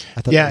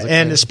 Yeah,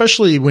 and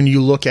especially when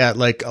you look at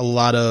like a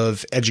lot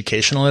of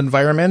educational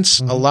environments,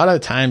 a lot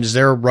of times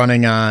they're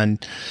running on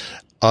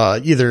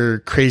either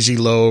crazy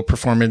low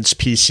performance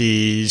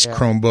PCs,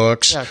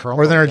 Chromebooks,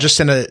 or they're just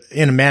in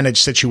a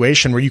managed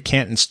situation where you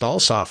can't install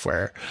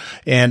software.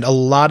 And a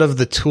lot of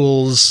the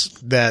tools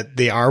that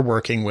they are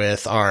working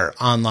with are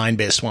online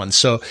based ones.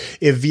 So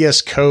if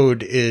VS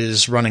Code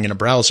is running in a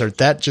browser,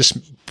 that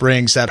just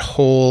brings that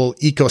whole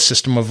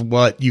ecosystem of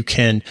what you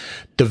can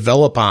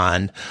develop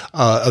on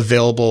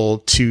available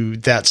to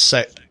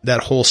that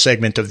whole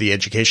segment of the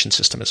education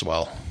system as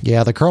well.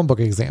 Yeah, the Chromebook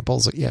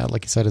examples,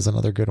 like you said, is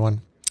another good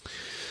one.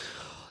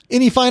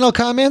 Any final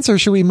comments, or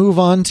should we move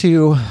on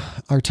to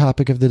our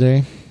topic of the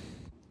day?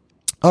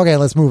 Okay,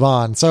 let's move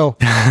on. So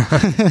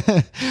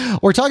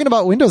we're talking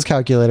about Windows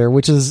Calculator,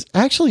 which is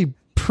actually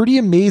pretty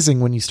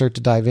amazing when you start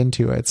to dive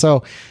into it.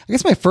 So I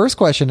guess my first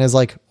question is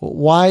like,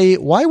 why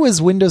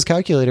was Windows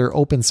Calculator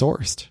open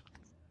sourced?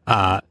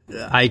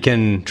 I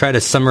can try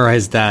to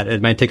summarize that.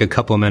 It might take a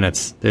couple of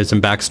minutes. There's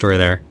some backstory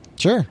there.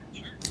 Sure.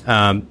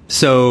 About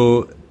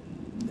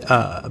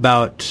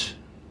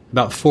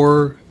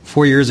 4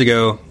 years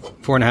ago,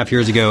 4.5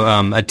 years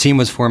ago, a team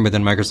was formed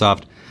within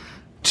Microsoft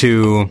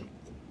to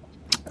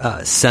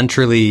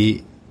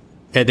centrally,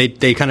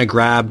 they kind of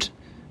grabbed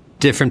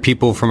different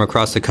people from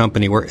across the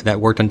company that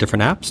worked on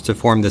different apps to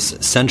form this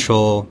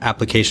central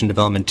application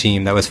development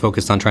team that was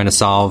focused on trying to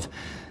solve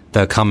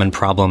the common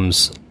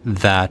problems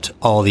that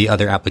all the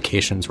other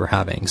applications were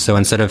having. So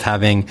instead of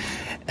having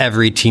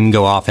every team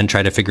go off and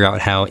try to figure out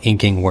how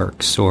inking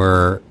works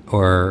or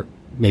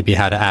maybe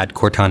how to add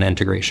Cortana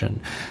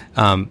integration,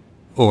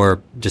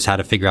 or just how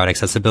to figure out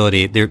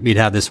accessibility, we'd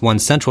have this one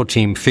central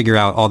team figure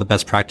out all the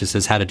best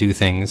practices, how to do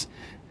things,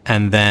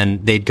 and then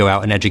they'd go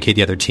out and educate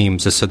the other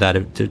teams just so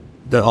that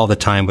all the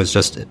time was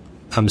just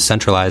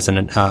centralized,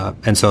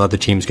 and so other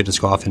teams could just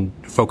go off and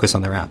focus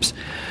on their apps.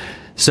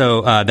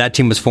 So that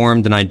team was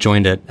formed, and I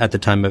joined it at the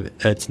time of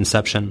its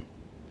inception.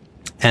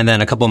 And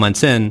then a couple of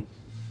months in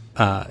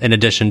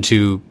addition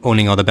to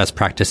owning all the best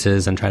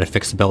practices and trying to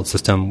fix the build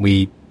system,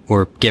 we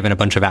were given a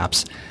bunch of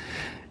apps.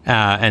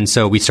 And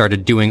so we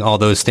started doing all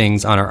those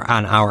things on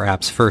our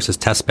apps first as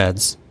test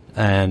beds,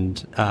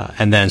 and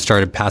then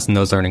started passing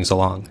those learnings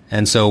along.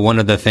 And so one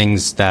of the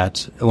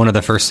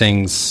first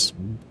things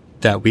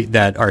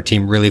that our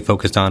team really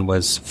focused on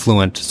was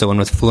Fluent. So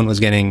when Fluent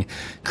was getting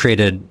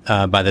created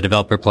by the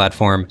developer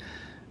platform,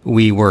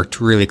 we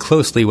worked really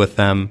closely with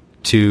them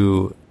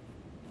to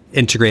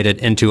integrated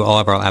into all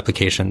of our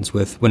applications,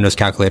 with Windows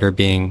Calculator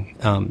being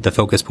the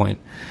focus point.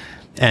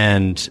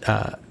 And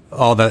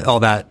all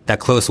that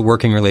close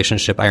working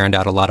relationship ironed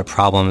out a lot of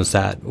problems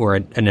that were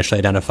initially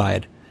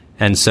identified.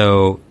 And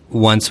so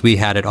once we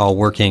had it all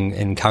working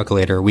in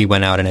Calculator, we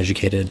went out and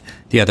educated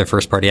the other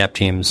first-party app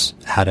teams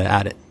how to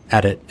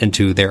add it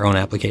into their own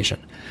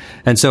application.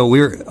 And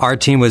so our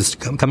team was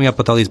coming up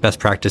with all these best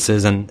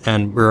practices, and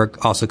we were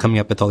also coming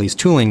up with all these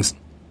toolings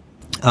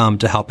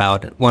to help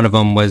out. One of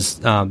them was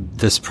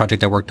this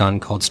project I worked on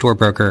called Store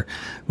Broker,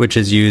 which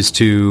is used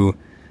to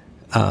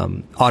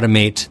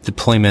automate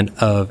deployment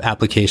of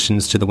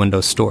applications to the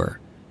Windows Store.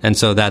 And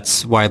so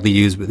that's widely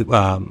used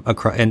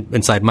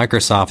inside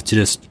Microsoft to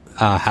just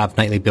have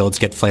nightly builds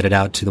get flighted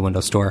out to the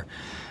Windows Store.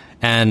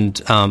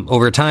 And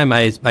over time,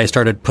 I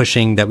started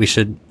pushing that we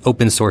should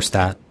open source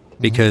that,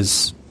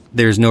 because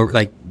there's no,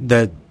 like,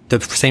 the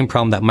same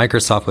problem that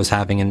Microsoft was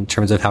having in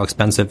terms of how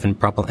expensive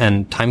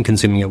and time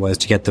consuming it was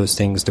to get those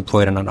things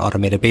deployed on an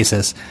automated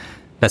basis.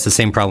 That's the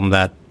same problem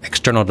that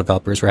external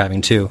developers were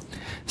having too.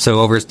 So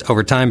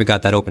over time, we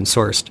got that open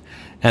sourced.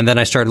 And then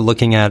I started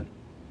looking at,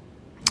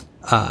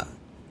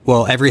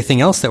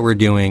 everything else that we're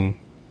doing,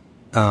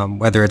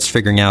 whether it's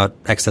figuring out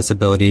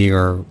accessibility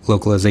or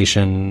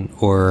localization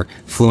or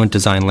fluent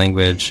design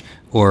language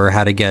or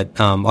how to get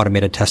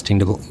automated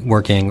testing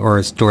working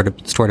or store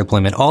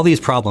deployment. All these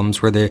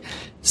problems were the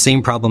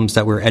same problems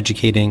that we're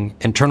educating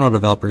internal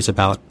developers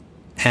about,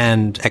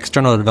 and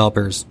external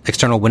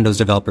Windows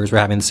developers were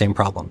having the same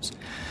problems.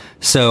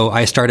 So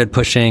I started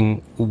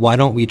pushing, why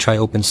don't we try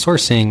open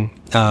sourcing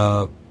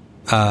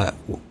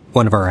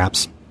one of our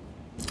apps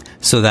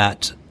so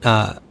that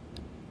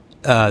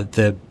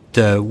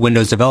the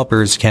Windows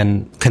developers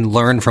can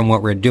learn from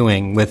what we're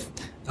doing with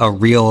a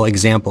real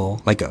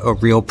example, like a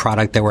real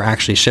product that we're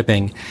actually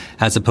shipping,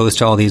 as opposed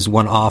to all these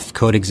one-off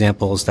code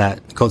samples that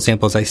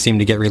seem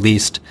to get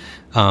released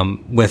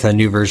with a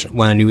new version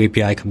when a new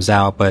API comes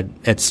out, but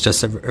it's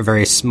just a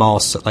very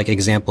small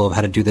example of how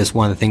to do this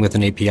one thing with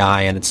an API,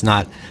 and it's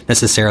not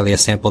necessarily a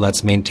sample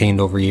that's maintained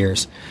over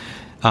years.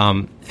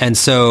 And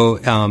so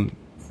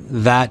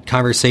that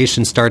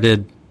conversation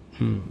started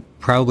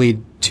probably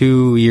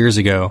 2 years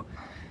ago.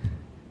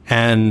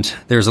 And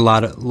there's a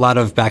lot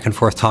of back and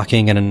forth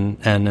talking and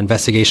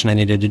investigation I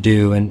needed to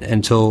do,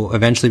 until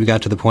eventually we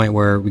got to the point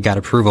where we got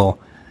approval.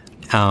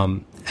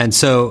 And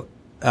so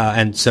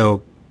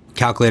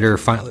Calculator,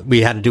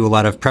 we had to do a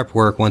lot of prep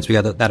work once we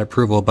got that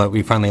approval, but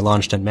we finally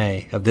launched in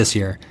May of this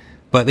year.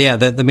 But yeah,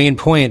 the main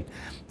point,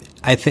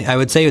 I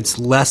would say it's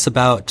less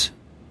about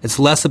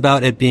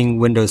it being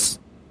Windows,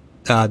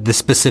 the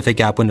specific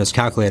app Windows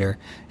Calculator,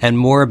 and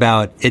more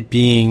about it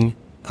being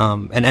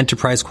an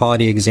enterprise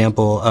quality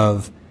example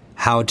of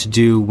how to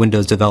do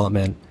Windows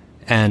development.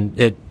 And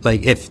it,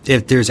 like,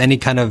 if there's any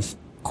kind of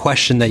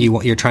question that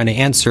you're trying to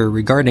answer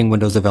regarding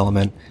Windows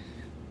development,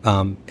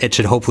 it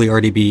should hopefully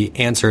already be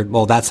answered.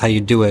 Well, that's how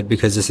you do it,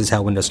 because this is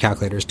how Windows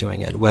Calculator is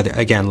doing it. Whether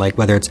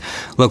it's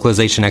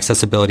localization,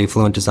 accessibility,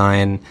 fluent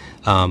design,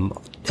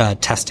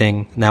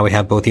 testing. Now we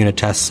have both unit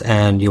tests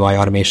and UI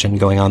automation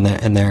going on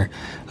there,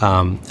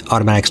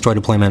 automatic store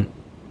deployment.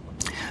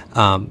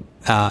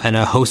 And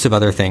a host of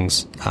other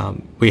things.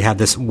 We have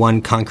this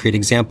one concrete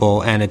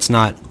example, and it's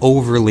not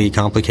overly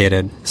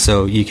complicated,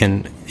 so you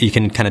can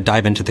kind of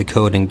dive into the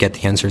code and get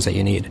the answers that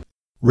you need.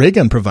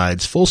 Raygun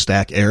provides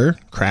full-stack error,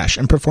 crash,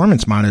 and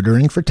performance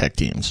monitoring for tech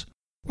teams.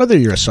 Whether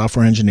you're a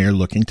software engineer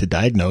looking to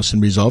diagnose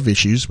and resolve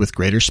issues with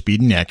greater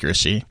speed and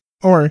accuracy,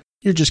 or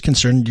you're just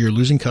concerned you're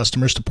losing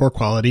customers to poor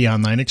quality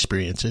online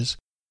experiences,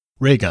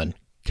 Raygun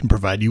can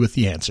provide you with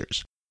the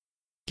answers.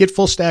 Get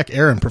full-stack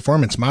error and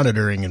performance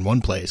monitoring in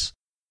one place.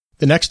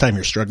 The next time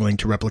you're struggling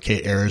to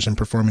replicate errors and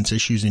performance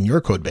issues in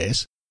your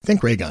codebase,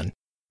 think Raygun.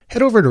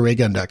 Head over to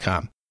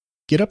raygun.com.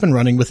 Get up and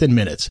running within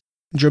minutes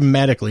and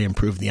dramatically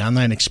improve the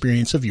online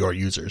experience of your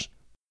users.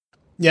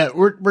 Yeah,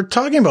 we're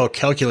talking about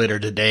Calculator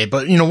today,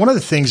 but one of the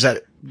things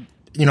that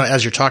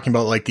as you're talking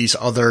about like these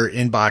other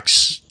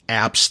inbox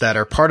apps that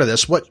are part of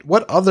this, what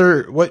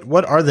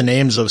are the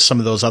names of some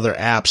of those other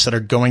apps that are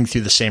going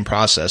through the same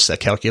process that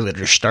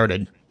Calculator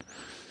started?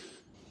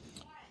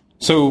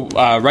 So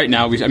right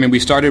now, we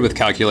started with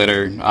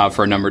Calculator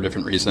for a number of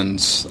different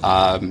reasons.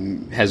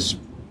 Has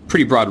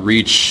pretty broad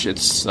reach.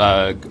 It's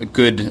a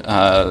good,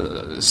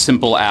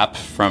 simple app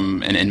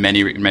in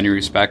many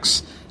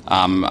respects.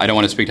 I don't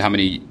want to speak to how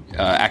many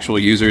actual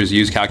users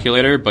use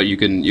Calculator, but you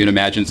can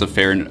imagine it's a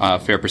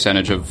fair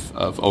percentage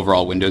of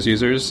overall Windows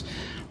users.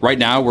 Right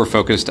now, we're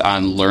focused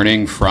on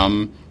learning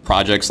from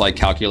projects like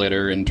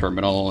Calculator and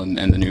Terminal and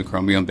the new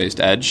Chromium-based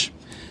Edge.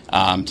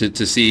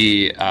 To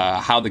see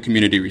how the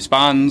community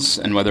responds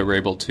and whether we're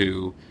able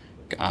to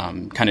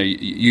kind of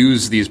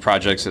use these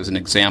projects as an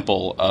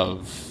example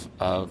of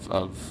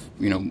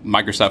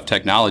Microsoft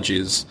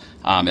technologies,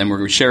 and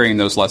we're sharing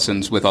those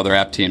lessons with other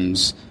app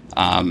teams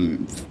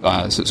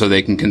so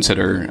they can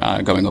consider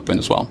going open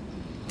as well.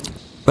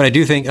 But I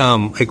do think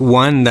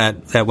one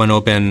that went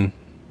open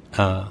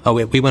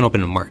we went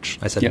open in March.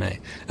 I said May.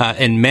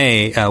 In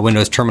May,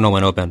 Windows Terminal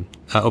went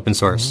open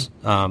source.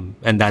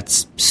 And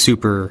that's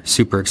super,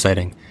 super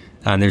exciting.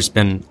 And there's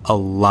been a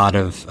lot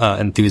of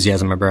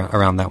enthusiasm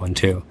around that one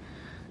too.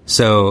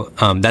 So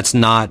that's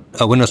not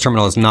Windows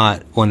Terminal is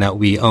not one that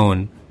we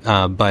own,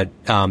 but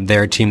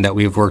they're a team that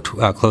we've worked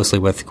closely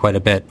with quite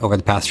a bit over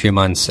the past few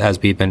months as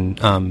we've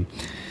been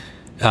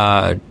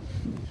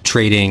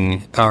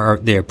trading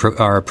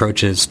our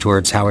approaches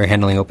towards how we're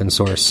handling open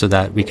source, so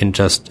that we can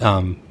just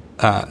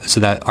so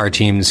that our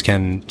teams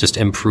can just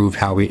improve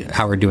how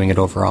we're doing it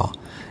overall.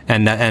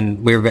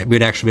 And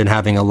we'd actually been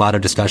having a lot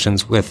of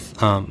discussions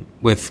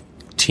with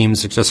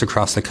teams just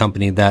across the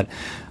company that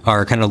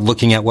are kind of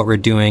looking at what we're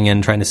doing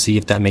and trying to see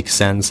if that makes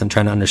sense and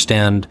trying to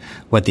understand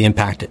what the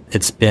impact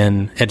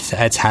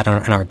it's had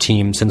on our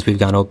team since we've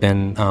gone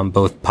open,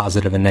 both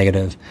positive and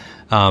negative.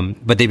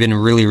 But they've been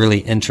really, really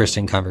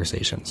interesting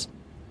conversations.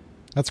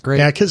 That's great.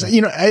 Yeah, because,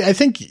 I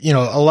think,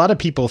 a lot of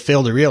people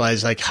fail to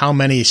realize like how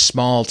many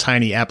small,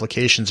 tiny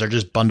applications are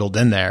just bundled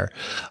in there.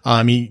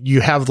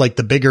 You have like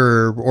the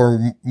bigger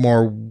or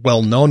more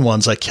well-known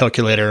ones like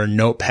Calculator,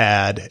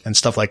 Notepad, and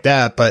stuff like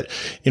that. But,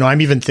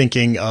 I'm even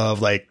thinking of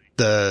like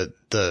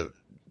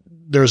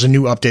there's a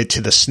new update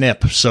to the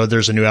Snip, so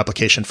there's a new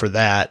application for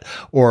that,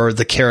 or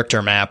the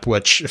character map,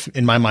 which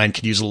in my mind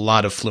could use a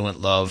lot of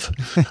Fluent love.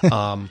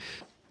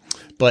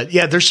 But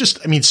yeah, there's just,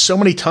 so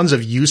many tons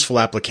of useful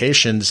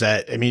applications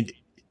that,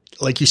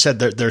 like you said,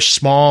 they're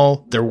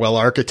small, they're well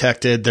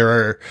architected. There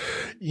are,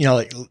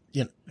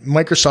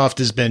 Microsoft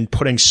has been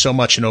putting so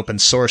much in open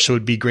source, so it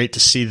would be great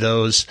to see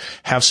those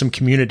have some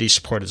community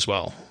support as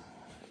well.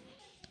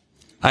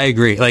 I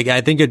agree. Like, I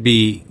think it'd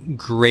be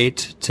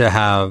great to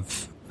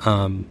have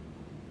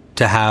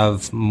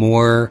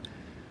more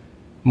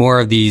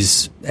of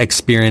these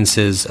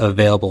experiences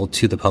available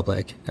to the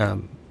public.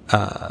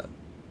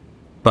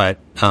 But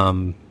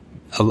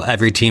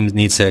every team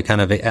needs to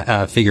kind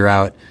of figure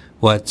out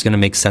what's going to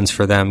make sense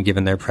for them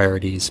given their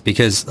priorities.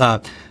 Because I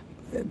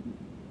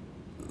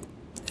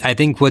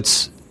think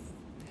what's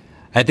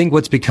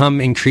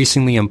become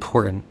increasingly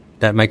important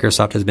that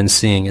Microsoft has been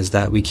seeing is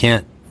that we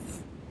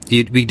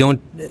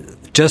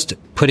don't just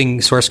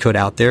putting source code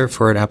out there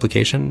for an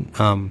application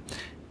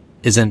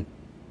isn't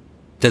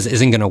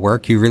going to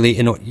work. We really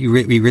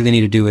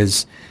need to do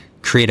is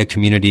create a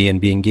community and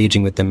be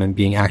engaging with them and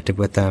being active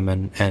with them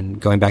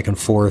and going back and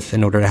forth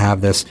in order to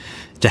have this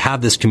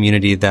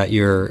community that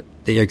you're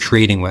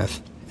creating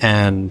with.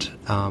 And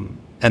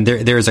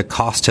there is a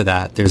cost to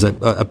that. There's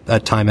a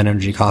time and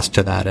energy cost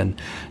to that.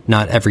 And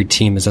not every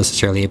team is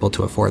necessarily able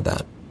to afford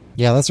that.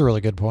 Yeah, that's a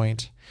really good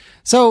point.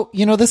 So,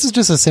 this is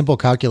just a simple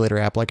calculator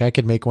app. Like I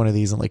could make one of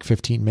these in like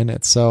 15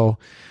 minutes. So,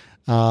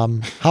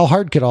 how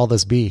hard could all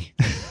this be?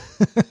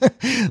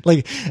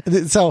 I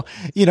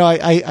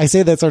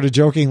say that sort of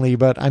jokingly,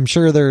 but I'm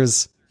sure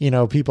there's,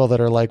 people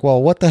that are like,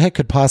 well, what the heck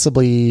could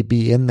possibly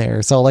be in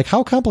there? So like,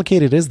 how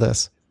complicated is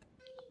this?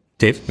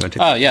 Dave?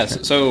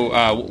 Yes.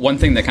 So one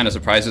thing that kind of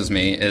surprises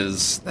me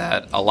is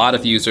that a lot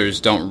of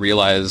users don't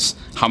realize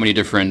how many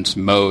different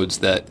modes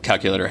that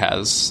Calculator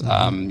has.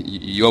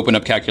 You open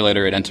up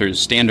Calculator, it enters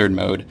standard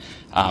mode,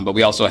 but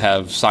we also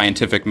have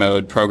scientific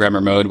mode,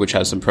 programmer mode, which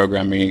has some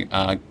programming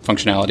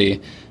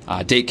functionality,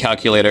 date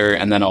calculator,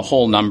 and then a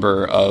whole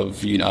number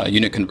of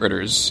unit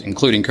converters,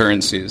 including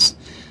currencies.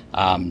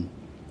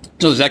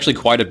 So there's actually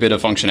quite a bit of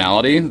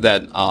functionality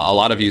that a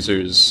lot of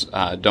users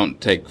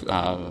don't take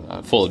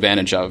full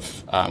advantage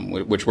of,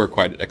 which we're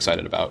quite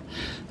excited about.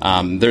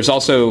 There's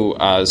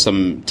also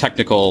some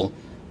technical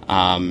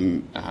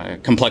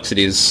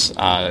complexities.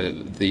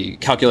 The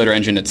calculator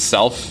engine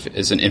itself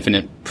is an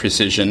infinite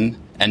precision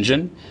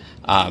engine,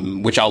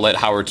 which I'll let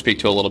Howard speak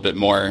to a little bit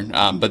more.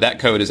 But that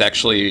code is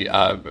actually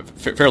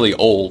fairly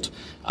old.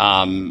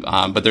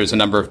 But there's a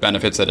number of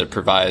benefits that it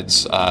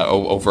provides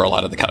over a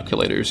lot of the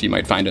calculators you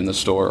might find in the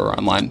store or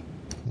online.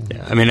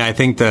 Yeah, I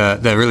think the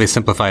really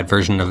simplified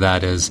version of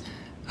that is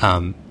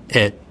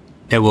it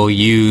will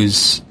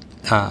use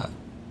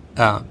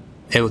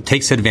it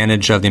takes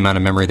advantage of the amount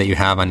of memory that you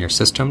have on your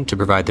system to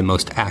provide the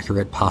most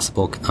accurate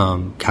possible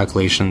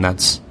calculation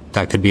that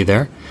could be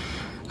there,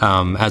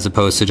 as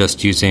opposed to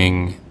just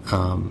using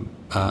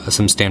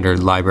some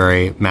standard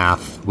library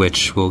math,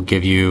 which will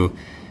give you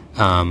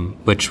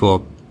which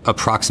will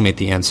approximate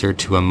the answer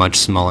to a much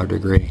smaller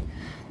degree.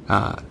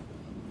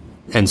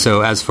 And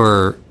so I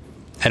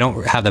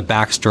don't have the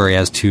backstory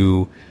as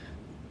to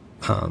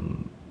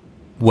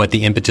what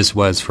the impetus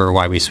was for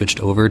why we switched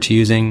over to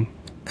using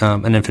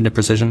an infinite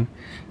precision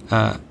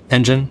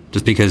engine,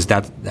 just because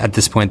at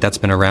this point that's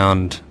been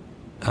around.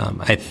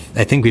 I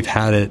think we've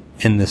had it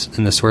in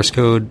the source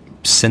code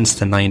since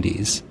the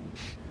 90s.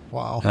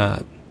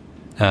 Wow.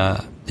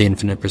 The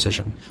infinite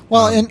precision.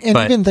 Well, and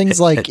even things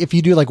like if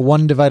you do like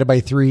 1 divided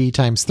by 3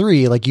 times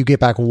 3, like you get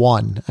back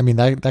 1.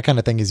 That kind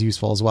of thing is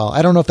useful as well.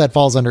 I don't know if that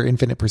falls under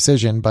infinite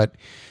precision, but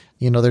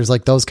there's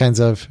like those kinds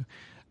of,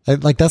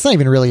 like, that's not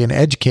even really an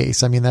edge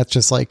case. That's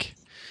just like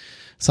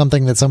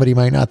something that somebody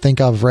might not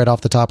think of right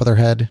off the top of their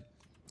head.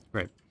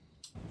 Right.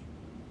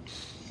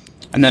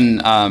 And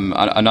then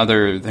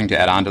another thing to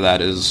add on to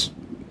that is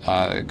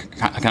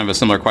kind of a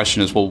similar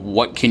question is, well,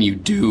 what can you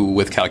do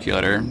with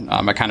Calculator?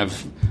 I kind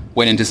of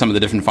went into some of the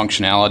different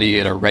functionality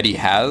it already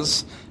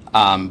has.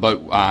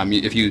 But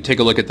if you take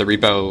a look at the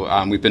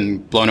repo, we've been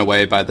blown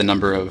away by the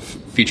number of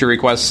feature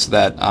requests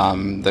that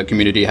the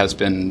community has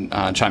been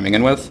chiming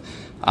in with.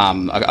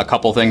 A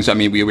couple things. I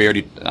mean, we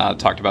already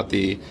talked about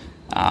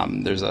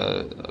there's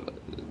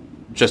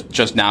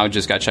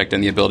just got checked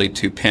in the ability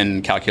to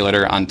pin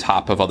Calculator on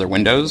top of other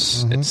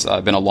windows. Mm-hmm. It's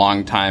been a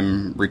long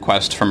time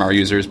request from our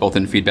users, both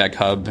in Feedback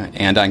Hub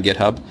and on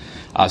GitHub.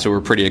 So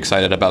we're pretty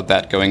excited about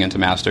that going into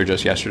master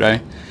just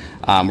yesterday.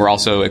 We're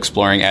also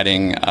exploring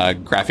adding a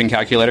graphing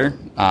calculator,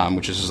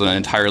 which is an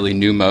entirely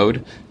new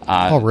mode.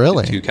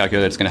 Really? To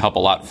calculate. It's going to help a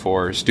lot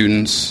for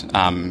students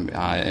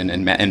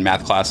in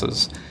math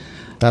classes.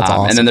 That's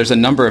awesome. And then there's a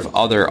number of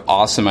other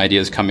awesome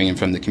ideas coming in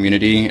from the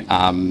community.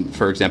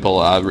 For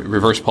example,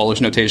 reverse Polish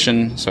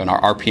notation. So in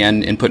our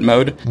RPN input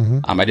mode,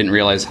 I didn't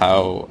realize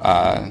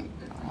how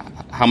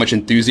much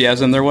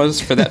enthusiasm there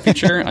was for that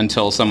feature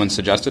until someone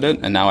suggested it,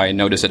 and now I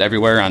notice it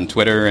everywhere on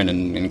Twitter and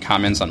in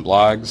comments on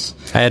blogs.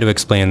 I had to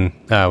explain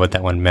what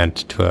that one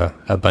meant to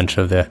a bunch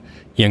of the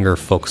younger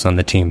folks on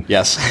the team.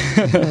 Yes.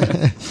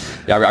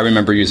 Yeah, I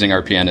remember using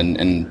RPN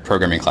in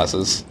programming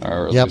classes,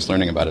 or at least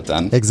learning about it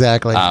then.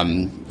 Exactly.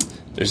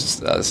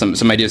 There's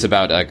some ideas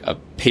about a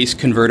pace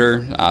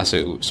converter,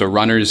 so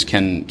runners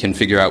can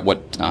figure out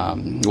what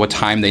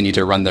time they need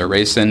to run their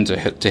race in to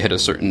hit a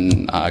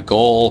certain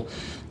goal.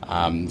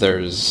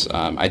 There's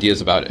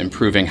ideas about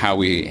improving how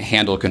we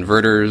handle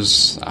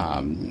converters.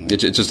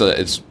 It's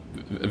a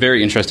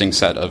very interesting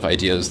set of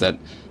ideas that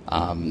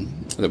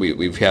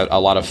we've had a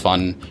lot of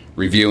fun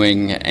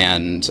reviewing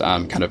and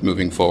kind of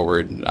moving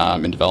forward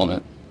in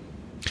development.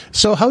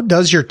 So how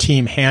does your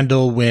team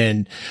handle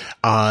when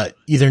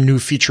either new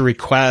feature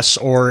requests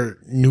or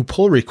new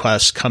pull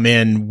requests come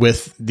in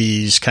with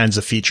these kinds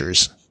of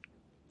features?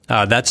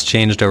 That's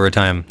changed over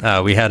time.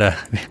 We had a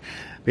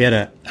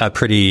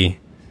pretty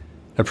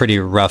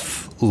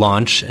rough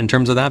launch in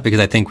terms of that, because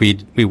I think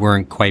we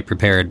weren't quite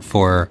prepared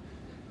for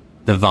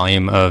the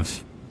volume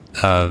of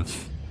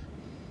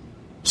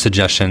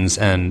suggestions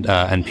and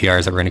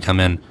PRs that were going to come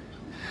in.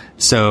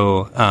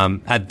 So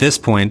at this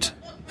point,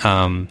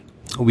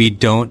 we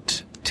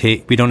don't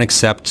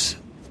accept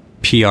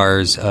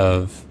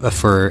PRs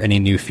for any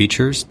new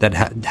features that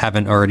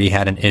haven't already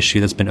had an issue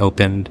that's been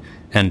opened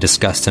and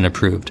discussed and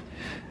approved.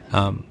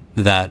 In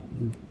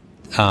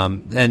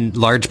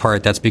large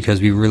part, that's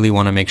because we really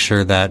want to make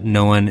sure that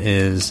no one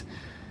is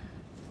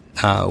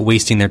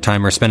wasting their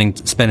time or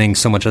spending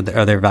so much of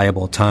their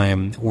valuable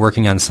time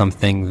working on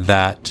something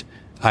that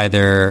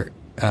either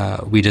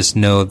we just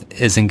know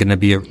isn't going to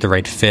be the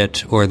right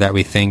fit, or that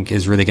we think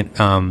is really we're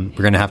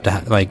going to have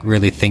to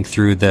really think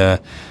through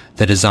the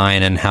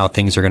design and how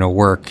things are going to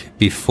work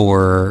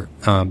before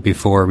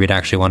we'd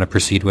actually want to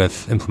proceed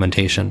with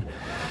implementation.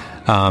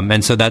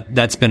 And so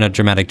that's been a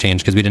dramatic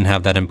change, because we didn't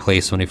have that in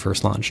place when we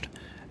first launched.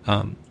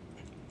 And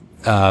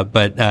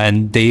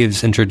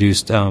Dave's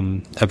introduced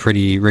a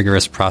pretty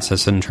rigorous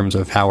process in terms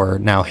of how we're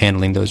now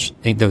handling those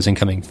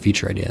incoming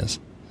feature ideas.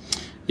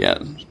 Yeah.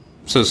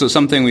 So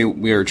something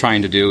we are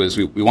trying to do is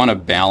we want to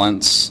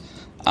balance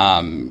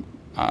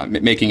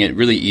making it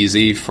really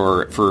easy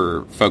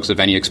for folks of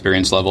any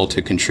experience level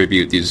to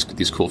contribute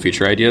these cool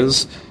feature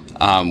ideas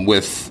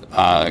with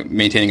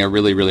maintaining a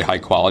really, really high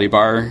quality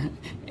bar,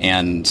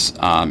 and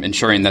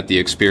ensuring that the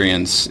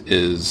experience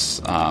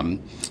is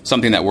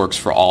something that works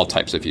for all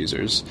types of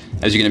users.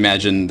 As you can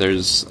imagine,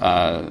 there's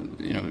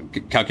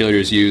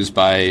calculators used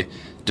by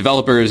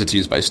developers, it's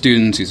used by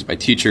students, used by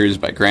teachers,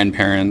 by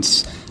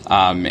grandparents,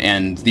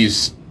 and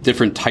these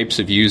different types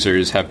of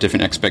users have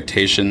different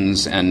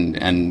expectations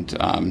and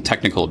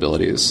technical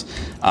abilities.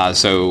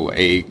 So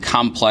a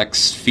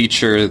complex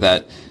feature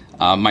that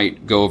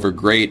might go over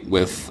great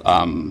with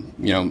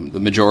the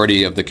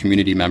majority of the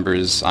community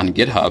members on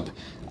GitHub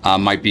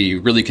might be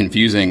really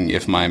confusing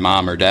if my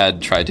mom or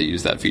dad tried to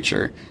use that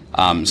feature.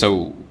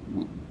 So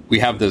we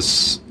have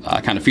this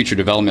kind of feature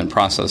development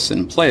process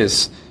in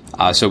place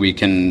so we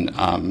can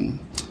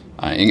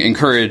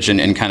encourage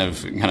and kind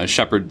of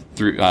shepherd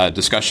through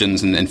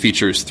discussions and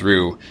features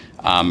through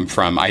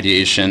from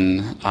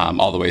ideation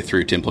all the way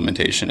through to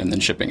implementation and then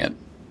shipping it.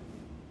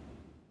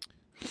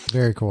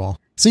 Very cool.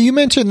 So you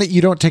mentioned that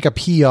you don't take a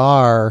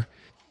PR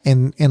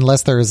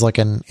unless there is like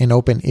an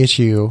open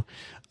issue.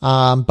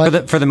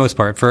 But for the most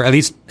part, for at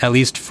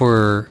least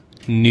for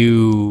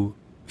new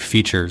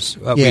features,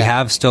 we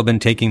have still been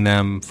taking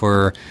them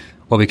for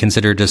what we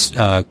consider just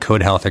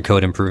code health or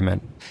code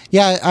improvement.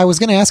 Yeah, I was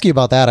going to ask you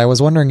about that. I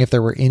was wondering if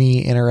there were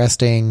any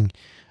interesting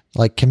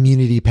like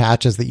community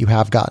patches that you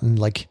have gotten,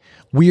 like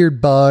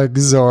weird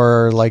bugs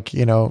or like,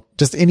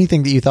 just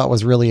anything that you thought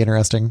was really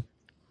interesting.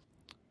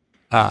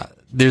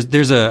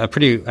 There's a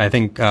pretty, I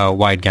think,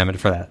 wide gamut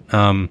for that.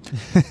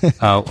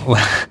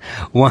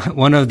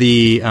 One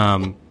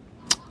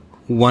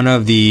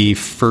of the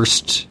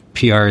first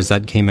PRs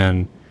that came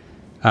in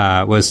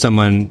was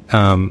someone.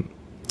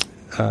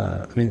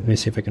 Let me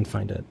see if I can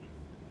find it.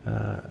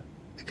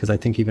 because I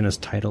think even his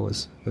title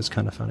was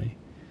kind of funny.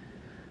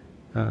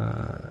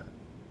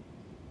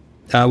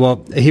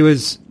 Well, he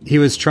was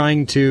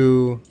trying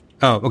to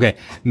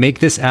make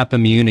this app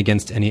immune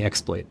against any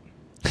exploit.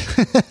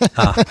 And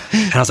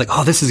I was like,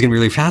 oh, this is gonna be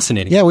really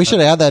fascinating. Yeah, we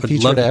should add that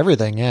feature to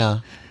everything.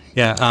 Yeah.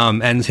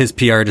 And his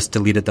PR just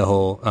deleted the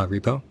whole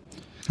repo.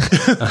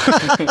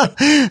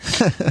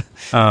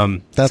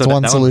 That's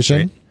one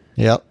solution.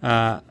 Yep.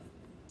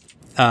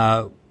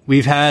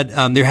 We've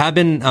had there have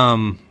been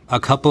a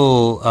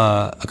couple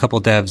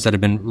devs that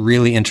have been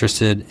really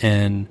interested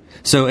in.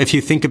 So if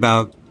you think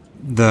about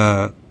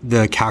the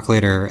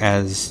calculator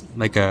as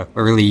like a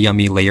really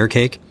yummy layer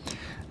cake,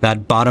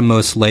 that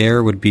bottommost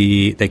layer would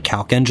be the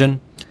calc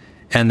engine,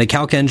 and the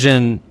calc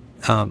engine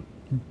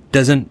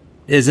isn't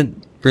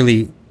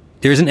really.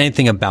 There isn't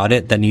anything about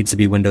it that needs to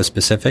be Windows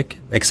specific,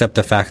 except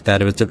the fact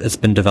that it's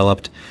been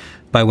developed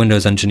by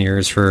Windows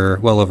engineers for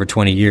well over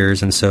 20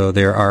 years. And so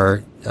there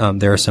are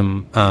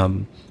some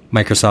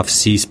Microsoft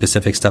C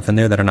specific stuff in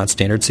there that are not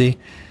standard C.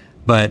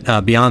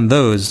 But beyond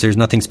those, there's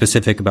nothing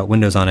specific about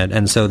Windows on it.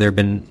 And so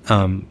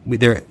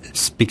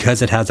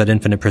because it has that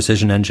infinite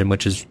precision engine,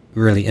 which is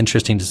really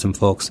interesting to some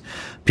folks,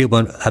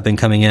 people have been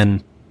coming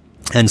in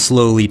and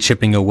slowly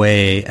chipping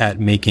away at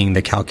making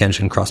the calc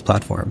engine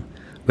cross-platform,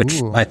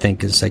 which I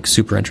think is like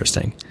super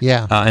interesting.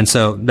 Yeah. And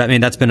so,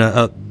 that's been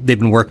they've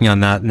been working on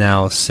that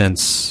now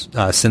since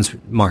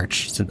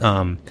March.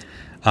 And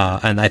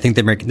I think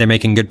they're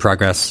making good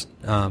progress.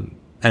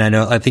 And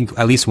I think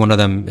at least one of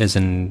them is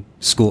in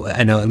school.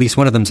 I know at least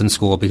one of them's in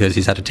school because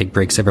he's had to take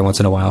breaks every once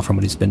in a while from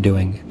what he's been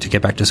doing to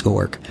get back to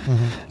schoolwork.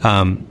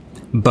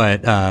 Mm-hmm.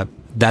 But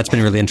that's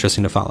been really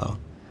interesting to follow.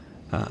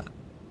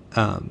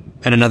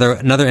 And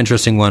another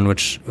interesting one,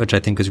 which I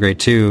think was great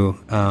too.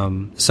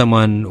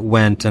 Someone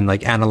went and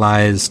like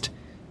analyzed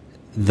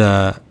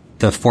the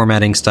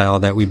formatting style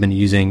that we've been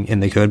using in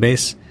the code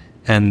base,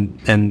 and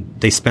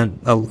they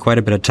spent quite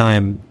a bit of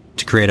time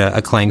to create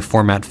a Clang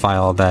format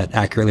file that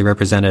accurately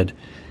represented,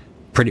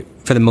 for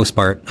the most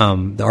part,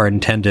 our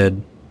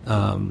intended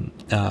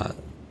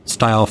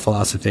style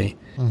philosophy.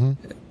 Mm-hmm.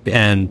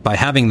 And by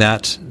having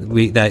that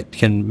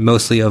can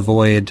mostly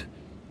avoid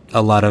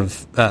a lot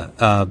of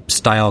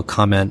style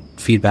comment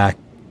feedback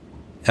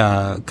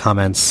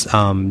comments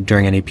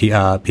during any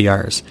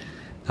PRs.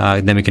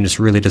 Then we can just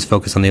really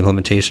focus on the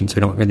implementation, so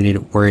we don't really need to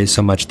worry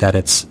so much that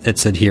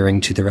it's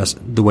adhering to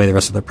the way the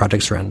rest of the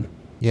projects run.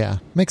 Yeah,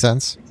 makes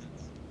sense.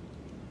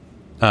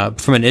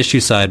 From an issue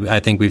side, I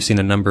think we've seen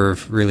a number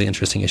of really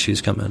interesting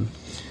issues come in.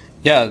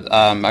 Yeah,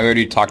 I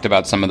already talked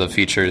about some of the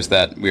features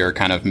that we are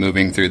kind of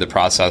moving through the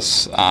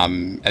process.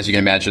 As you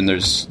can imagine,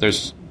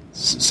 there's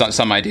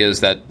some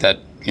ideas that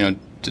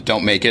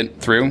don't make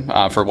it through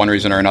for one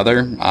reason or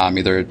another.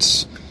 Either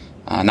it's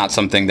not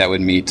something that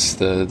would meet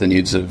the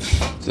needs of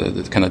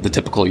the kind of the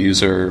typical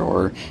user,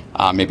 or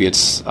maybe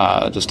it's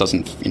just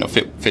doesn't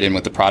fit in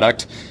with the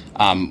product.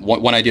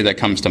 One idea that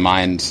comes to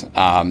mind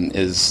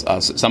is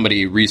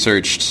somebody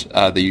researched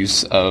the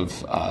use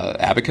of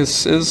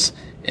abacuses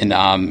in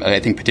I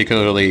think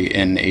particularly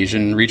in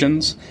Asian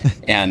regions,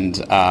 and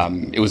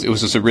it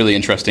was just really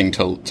interesting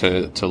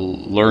to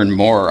learn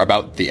more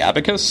about the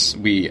abacus.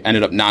 We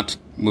ended up not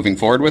moving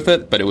forward with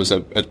it, but it was a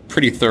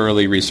pretty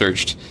thoroughly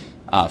researched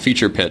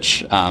feature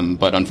pitch.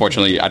 But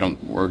unfortunately,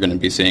 we're going to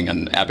be seeing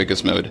an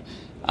abacus mode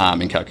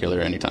in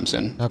Calculator anytime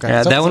soon. Okay,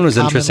 yeah, that one was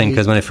interesting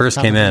because when it first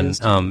came in,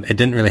 it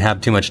didn't really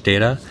have too much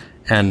data,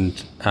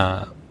 and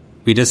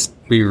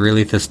we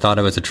really just thought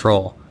it was a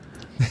troll.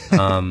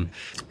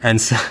 And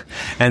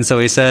so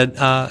we said,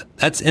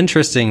 that's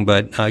interesting,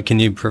 but can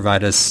you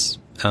provide us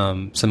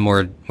some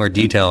more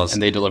details?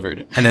 And they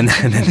delivered. And then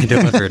they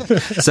delivered.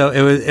 So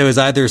it was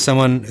either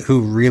someone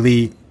who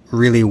really,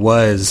 really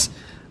was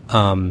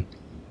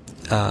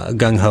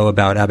gung-ho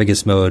about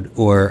abacus mode,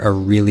 or a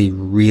really,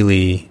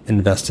 really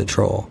invested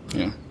troll.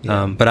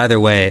 Yeah. But either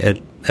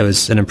way, it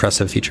was an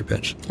impressive feature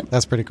pitch.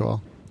 That's pretty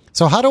cool.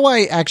 So how do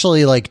I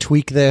actually like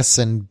tweak this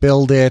and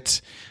build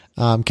it?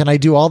 Can I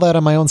do all that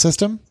on my own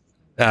system?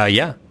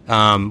 Yeah.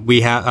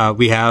 We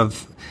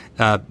have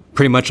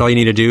pretty much all you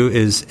need to do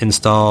is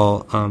install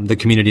the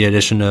community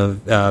edition of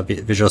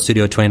Visual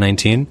Studio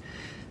 2019,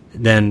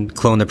 then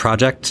clone the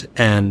project,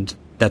 and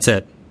that's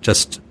it.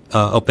 Just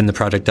open the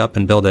project up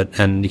and build it,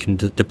 and you can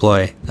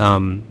deploy.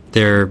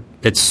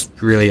 It's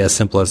really as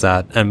simple as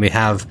that. And we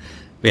have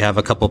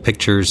a couple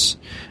pictures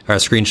or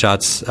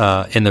screenshots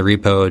in the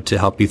repo to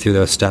help you through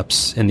those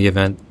steps in the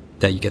event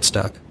that you get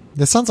stuck.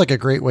 This sounds like a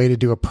great way to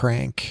do a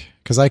prank,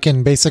 because I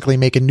can basically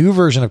make a new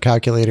version of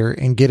Calculator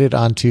and get it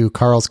onto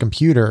Carl's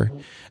computer,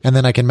 and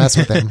then I can mess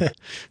with him.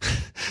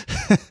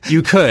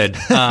 You could.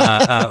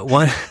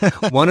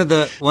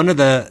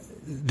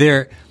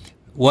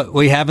 What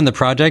we have in the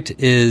project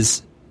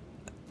is,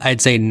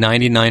 I'd say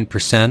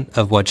 99%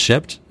 of what's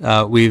shipped.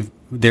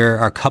 There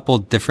are a couple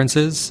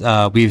differences.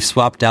 We've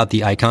swapped out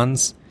the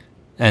icons,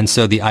 and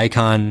so the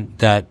icons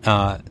that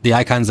are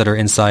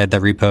inside the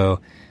repo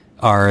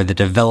are the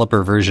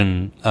developer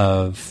version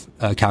of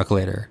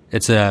Calculator.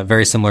 It's a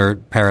very similar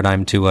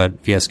paradigm to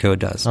what VS Code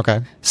does. Okay.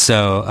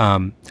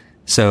 So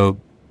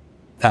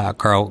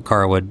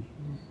Carl would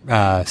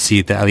see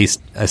at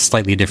least a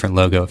slightly different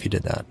logo if you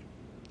did that.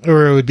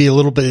 Or it would be a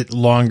little bit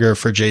longer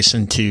for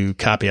Jason to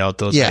copy out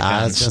those icons.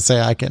 I was going to say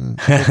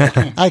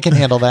I can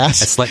handle that.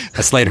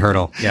 A slight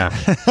hurdle, yeah.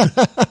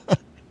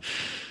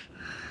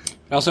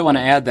 I also want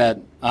to add that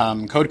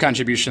code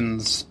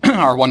contributions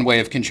are one way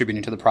of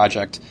contributing to the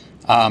project,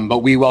 but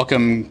we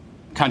welcome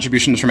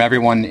contributions from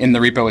everyone in the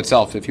repo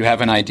itself. If you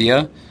have an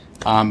idea,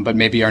 but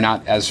maybe are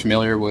not as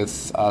familiar with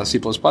C++,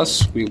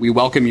 we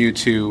welcome you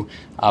to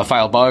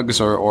file bugs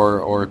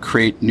or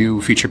create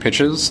new feature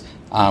pitches.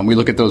 We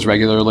look at those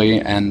regularly,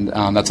 and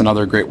that's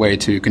another great way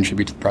to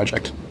contribute to the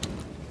project.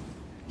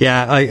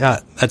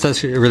 Yeah, that's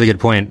actually a really good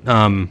point.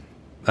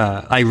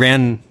 I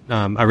ran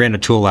a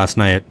tool last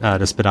night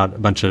to spit out a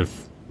bunch of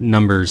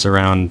numbers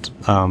around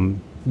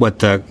what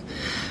the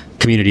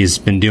community's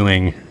been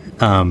doing,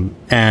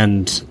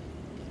 and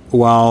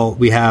while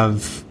we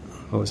have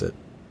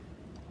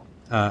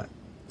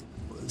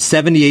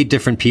 78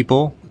 different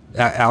people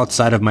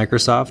outside of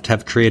Microsoft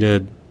have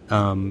created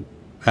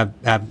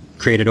have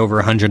created over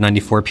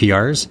 194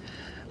 PRs,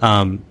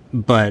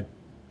 but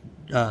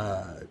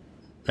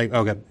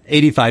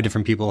 85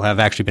 different people have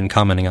actually been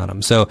commenting on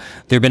them. So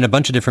there have been a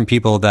bunch of different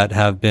people that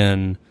have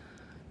been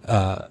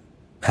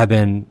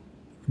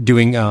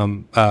doing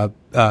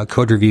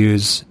code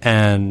reviews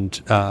and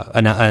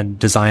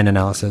design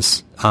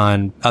analysis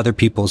on other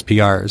people's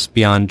PRs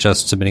beyond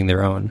just submitting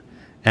their own.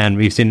 And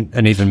we've seen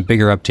an even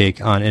bigger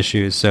uptake on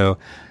issues. So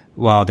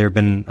while there have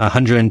been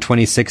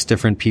 126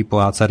 different people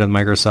outside of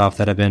Microsoft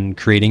that have been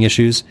creating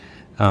issues,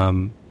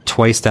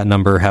 twice that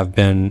number have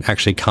been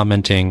actually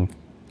commenting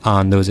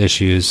on those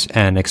issues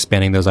and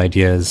expanding those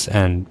ideas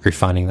and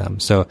refining them.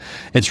 So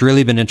it's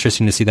really been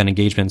interesting to see that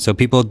engagement. So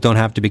people don't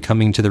have to be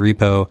coming to the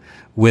repo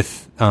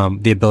with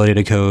the ability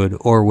to code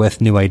or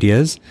with new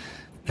ideas.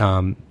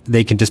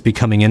 They can just be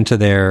coming into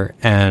there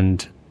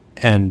and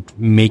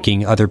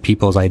making other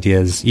people's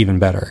ideas even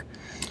better.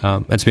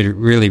 It's been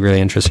really, really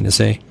interesting to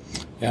see.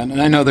 Yeah,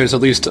 and I know there's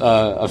at least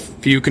a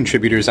few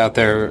contributors out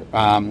there.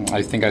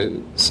 I think I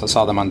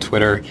saw them on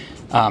Twitter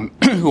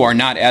who are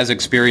not as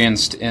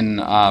experienced in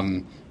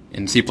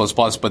C++,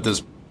 but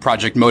this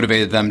project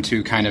motivated them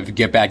to kind of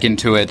get back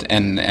into it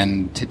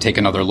and to take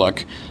another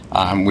look,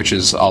 which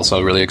is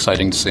also really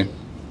exciting to see.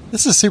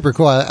 This is super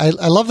cool. I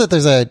love that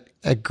there's a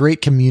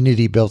great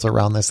community built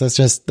around this.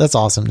 That's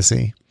awesome to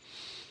see.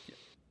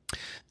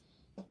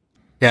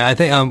 Yeah, I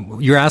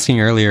think you were asking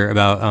earlier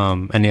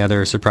about any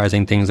other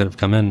surprising things that have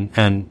come in,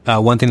 and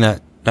one thing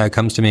that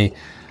comes to me,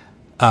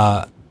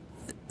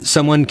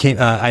 someone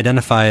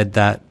identified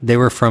that they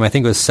were from, I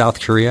think it was South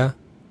Korea,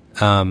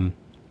 and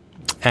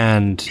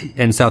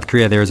in South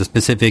Korea there is a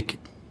specific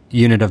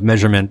unit of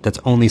measurement that's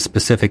only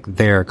specific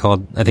there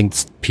called, I think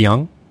it's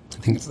Pyong. I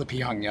think it's the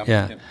Pyong,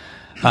 yeah.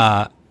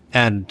 Yeah.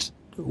 And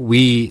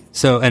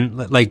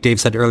like Dave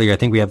said earlier, I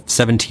think we have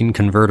 17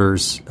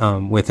 converters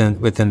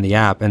within the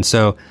app, and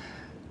so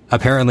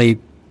apparently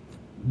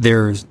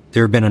there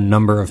have been a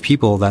number of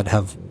people that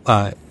have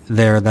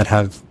that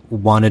have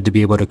wanted to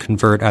be able to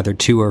convert either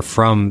to or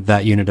from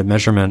that unit of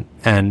measurement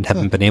and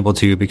haven't been able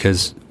to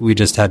because we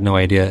just had no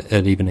idea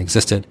it even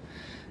existed.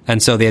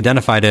 And so they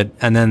identified it,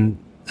 and then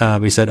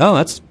we said, "Oh,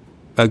 that's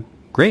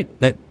great!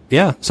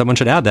 Someone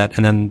should add that."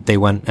 And then they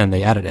went and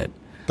they added it.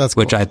 That's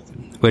cool.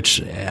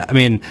 Which I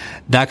mean,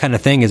 that kind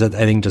of thing is, I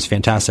think, just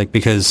fantastic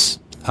because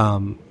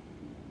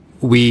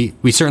we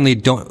certainly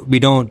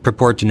don't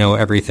purport to know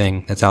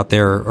everything that's out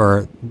there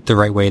or the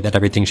right way that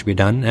everything should be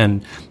done,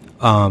 and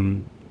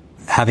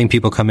having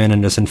people come in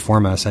and just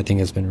inform us, I think,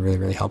 has been really,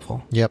 really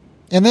helpful. Yep.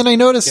 And then I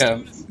noticed,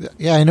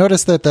 I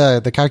noticed that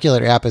the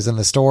calculator app is in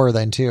the store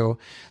then too.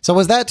 So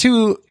was that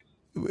too,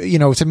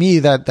 to me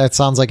that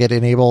sounds like it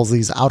enables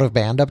these out of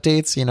band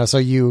updates, so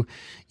you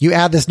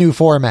add this new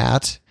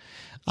format,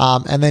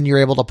 and then you're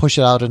able to push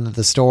it out into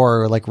the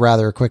store like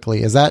rather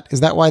quickly. Is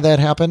that why that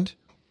happened?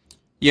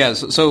 Yeah,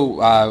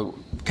 so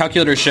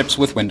Calculator ships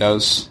with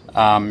Windows,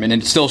 and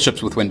it still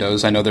ships with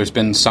Windows. I know there's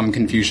been some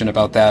confusion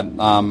about that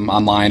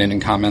online and in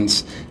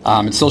comments.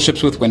 It still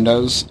ships with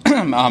Windows,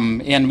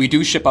 and we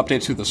do ship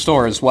updates to the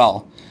store as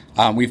well.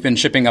 We've been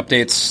shipping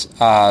updates,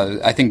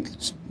 I think,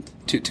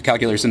 to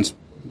Calculator since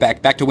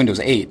back to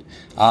Windows 8.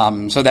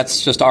 So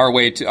that's just our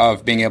way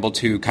of being able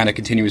to kind of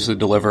continuously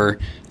deliver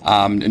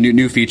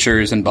new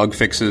features and bug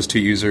fixes to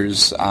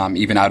users,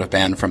 even out of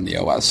band from the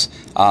OS.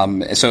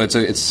 So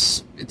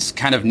it's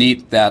kind of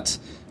neat that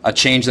a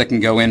change that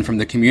can go in from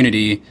the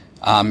community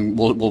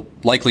will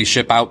likely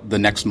ship out the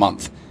next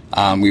month.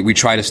 We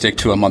try to stick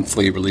to a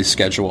monthly release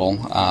schedule.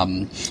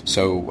 And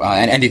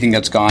anything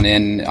that's gone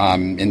in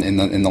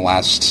the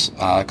last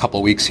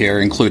couple of weeks here,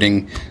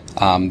 including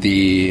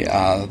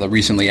the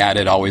recently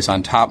added Always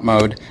on Top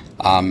mode,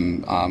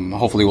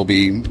 hopefully will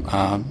be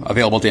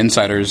available to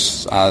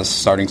insiders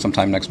starting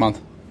sometime next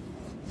month.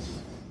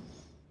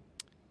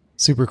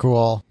 Super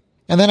cool.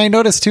 And then I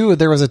noticed too,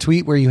 there was a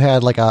tweet where you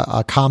had like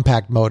a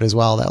compact mode as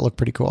well. That looked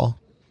pretty cool.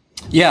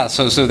 Yeah,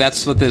 so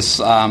that's what this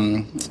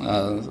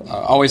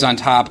Always on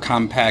Top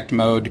compact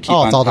mode. Keep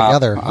on it's all top,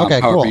 together. Okay,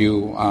 however cool.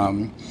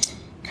 you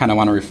kind of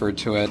want to refer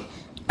to it.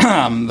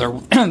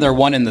 They're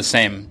one and the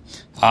same.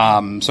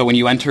 So when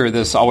you enter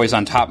this always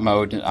on top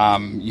mode,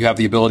 you have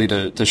the ability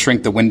to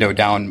shrink the window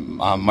down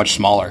much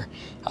smaller.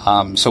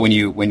 So when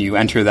you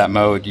enter that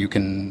mode, you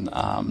can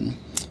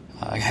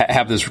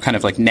have this kind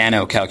of like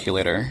nano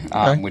calculator,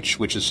 which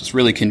is just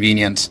really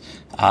convenient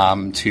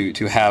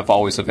to have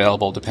always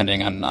available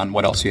depending on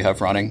what else you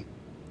have running.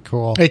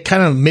 Cool. It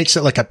kind of makes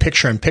it like a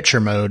picture-in-picture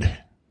mode.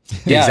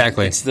 Yeah,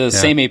 exactly. It's the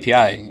same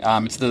API.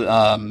 It's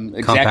the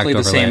exactly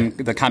the same,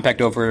 the compact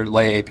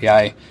overlay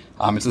API.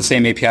 It's the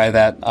same API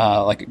that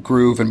like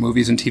Groove and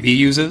Movies and TV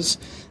uses.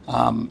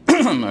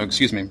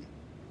 Excuse me.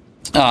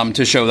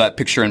 To show that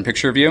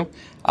picture-in-picture view.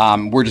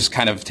 We're just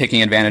kind of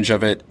taking advantage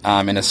of it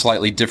in a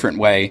slightly different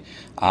way.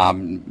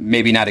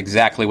 Maybe not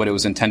exactly what it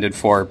was intended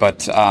for,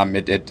 but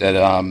it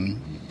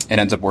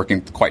ends up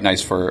working quite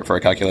nice for a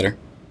calculator.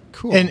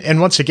 Cool. And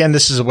once again,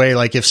 this is a way,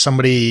 like if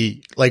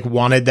somebody like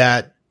wanted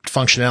that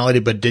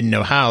functionality but didn't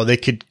know how, they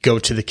could go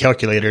to the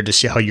calculator to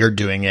see how you're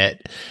doing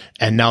it,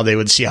 and now they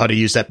would see how to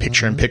use that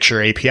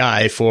picture-in-picture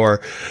API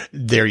for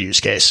their use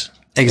case.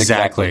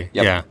 Exactly.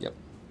 Yep. Yeah.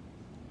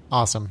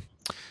 Awesome.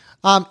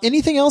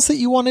 Anything else that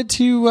you wanted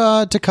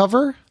to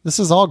cover? This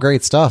is all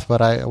great stuff,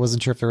 but I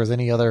wasn't sure if there was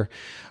any other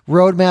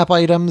roadmap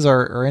items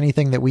or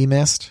anything that we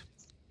missed.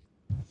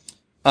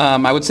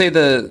 I would say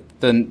the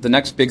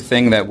next big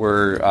thing that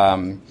we're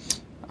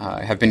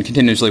have been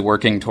continuously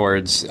working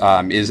towards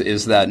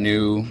is that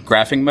new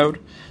graphing mode.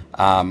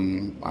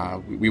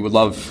 We would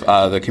love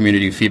the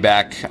community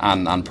feedback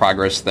on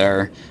progress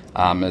there,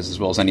 as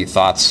well as any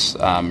thoughts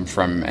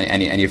from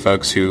any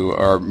folks who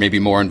are maybe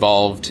more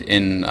involved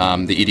in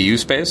the EDU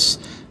space.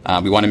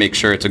 We want to make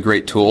sure it's a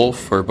great tool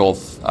for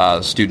both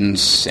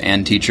students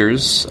and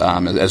teachers,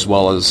 as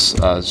well as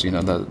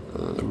the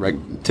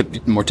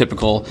more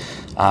typical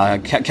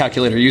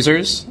calculator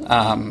users.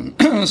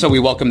 So we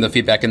welcome the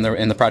feedback in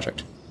the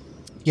project.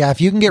 Yeah,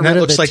 if you can get And rid that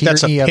of looks the like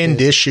that's a tyranny of pinned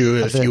the- issue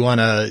of if the- you want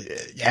to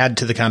add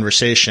to the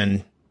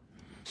conversation.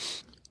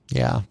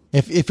 Yeah.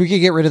 If we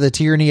could get rid of the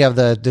tyranny of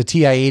the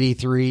TI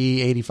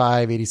 83,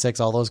 85, 86,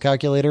 all those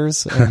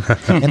calculators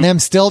and them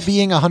still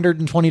being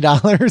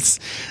 $120,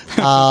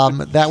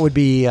 that would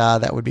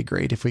be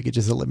great if we could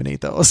just eliminate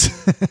those.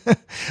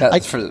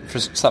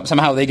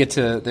 Somehow they get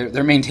to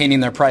they're maintaining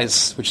their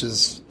price, which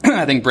is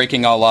I think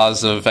breaking all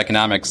laws of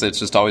economics. It's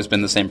just always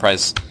been the same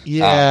price.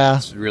 Yeah.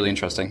 It's really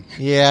interesting.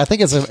 Yeah, I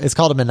think it's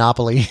called a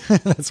monopoly.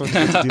 That's what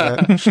they do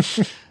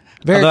that.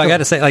 Although I got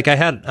to say, like I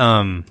had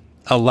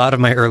a lot of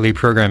my early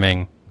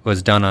programming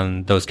was done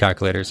on those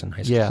calculators in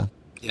high school. Yeah.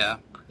 Yeah.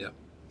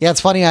 Yeah, it's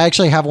funny. I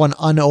actually have one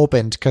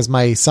unopened because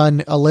my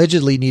son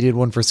allegedly needed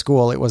one for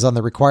school. It was on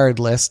the required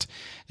list.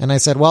 And I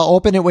said, well,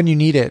 open it when you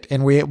need it.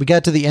 And we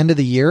got to the end of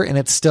the year and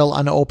it's still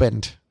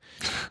unopened.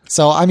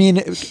 So, I mean,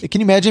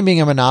 can you imagine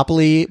being a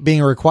monopoly,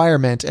 being a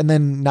requirement, and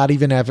then not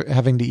even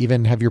having to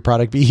even have your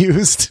product be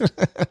used?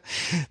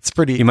 It's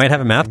pretty. You might have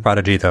a math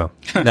prodigy, though.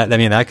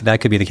 That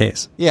could be the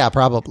case. Yeah,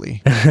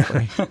 probably.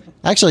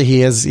 Actually,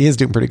 he is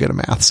doing pretty good at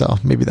math, so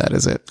maybe that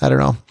is it. I don't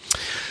know.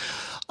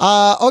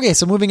 Okay,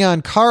 so moving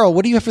on. Carl,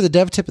 what do you have for the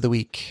dev tip of the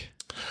week?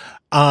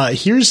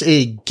 Here's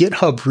a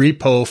GitHub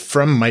repo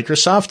from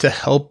Microsoft to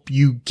help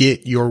you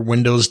get your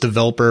Windows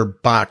developer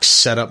box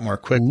set up more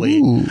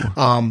quickly.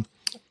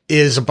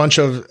 Is a bunch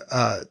of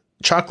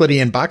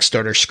Chocolatey and box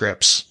starter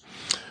scripts.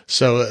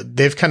 So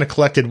they've kind of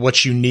collected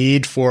what you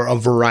need for a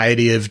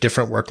variety of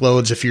different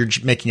workloads. If you're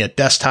making a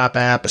desktop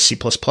app, a C++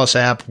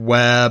 app,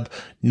 web,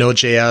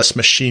 Node.js,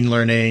 machine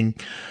learning,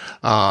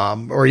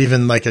 or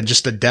even like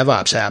just a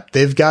DevOps app,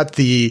 they've got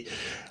the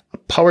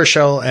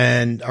PowerShell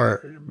in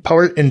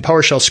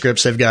PowerShell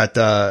scripts. They've got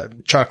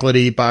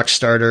Chocolatey, box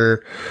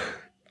starter,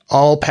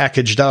 all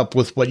packaged up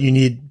with what you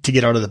need to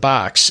get out of the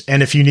box.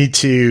 And if you need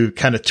to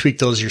kind of tweak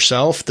those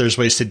yourself, there's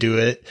ways to do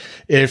it.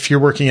 If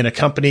you're working in a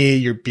company,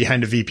 you're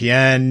behind a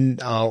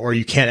VPN, or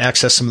you can't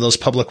access some of those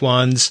public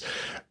ones,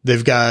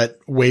 they've got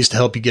ways to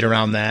help you get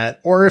around that.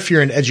 Or if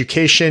you're in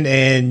education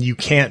and you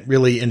can't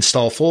really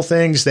install full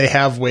things, they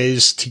have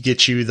ways to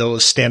get you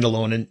those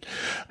standalone and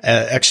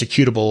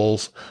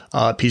executable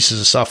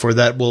pieces of software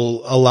that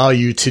will allow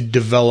you to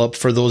develop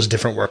for those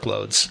different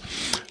workloads.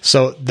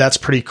 So that's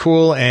pretty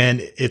cool, and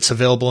it's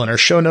available in our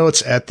show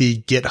notes at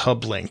the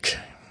GitHub link.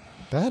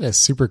 That is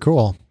super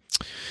cool.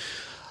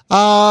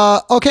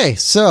 Okay,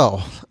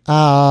 so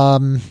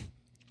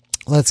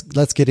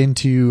let's get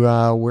into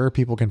where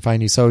people can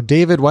find you. So,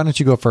 David, why don't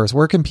you go first?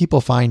 Where can people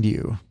find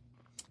you?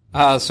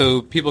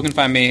 So people can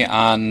find me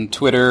on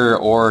Twitter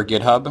or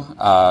GitHub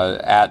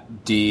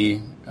at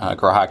D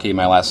Grohaki,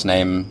 my last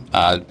name.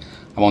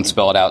 I won't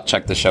spell it out.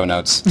 Check the show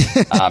notes.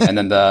 And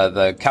then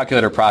the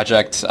calculator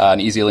project, an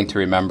easy link to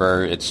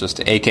remember. It's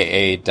just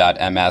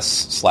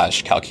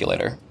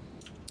aka.ms/calculator.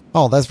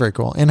 Oh, that's very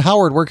cool. And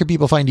Howard, where can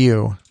people find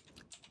you?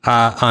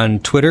 On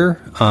Twitter,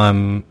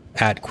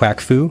 at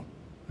QuackFu.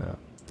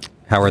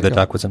 Howard the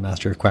Duck was a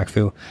master of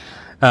QuackFu.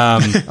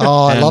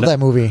 I love that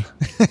movie.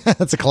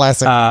 That's a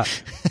classic.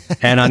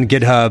 And on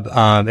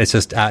GitHub, it's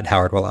just at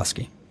Howard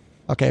Wolowski.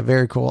 Okay,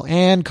 very cool.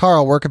 And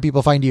Carl, where can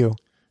people find you?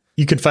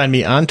 You can find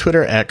me on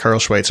Twitter at Carl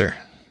Schweitzer.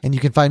 And you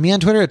can find me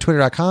on Twitter at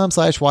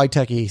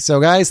twitter.com/whytechie.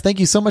 So guys, thank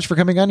you so much for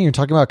coming on here and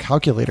talking about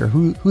Calculator.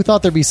 Who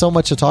thought there'd be so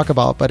much to talk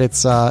about, but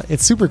it's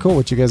super cool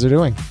what you guys are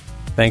doing.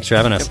 Thanks for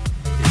having us.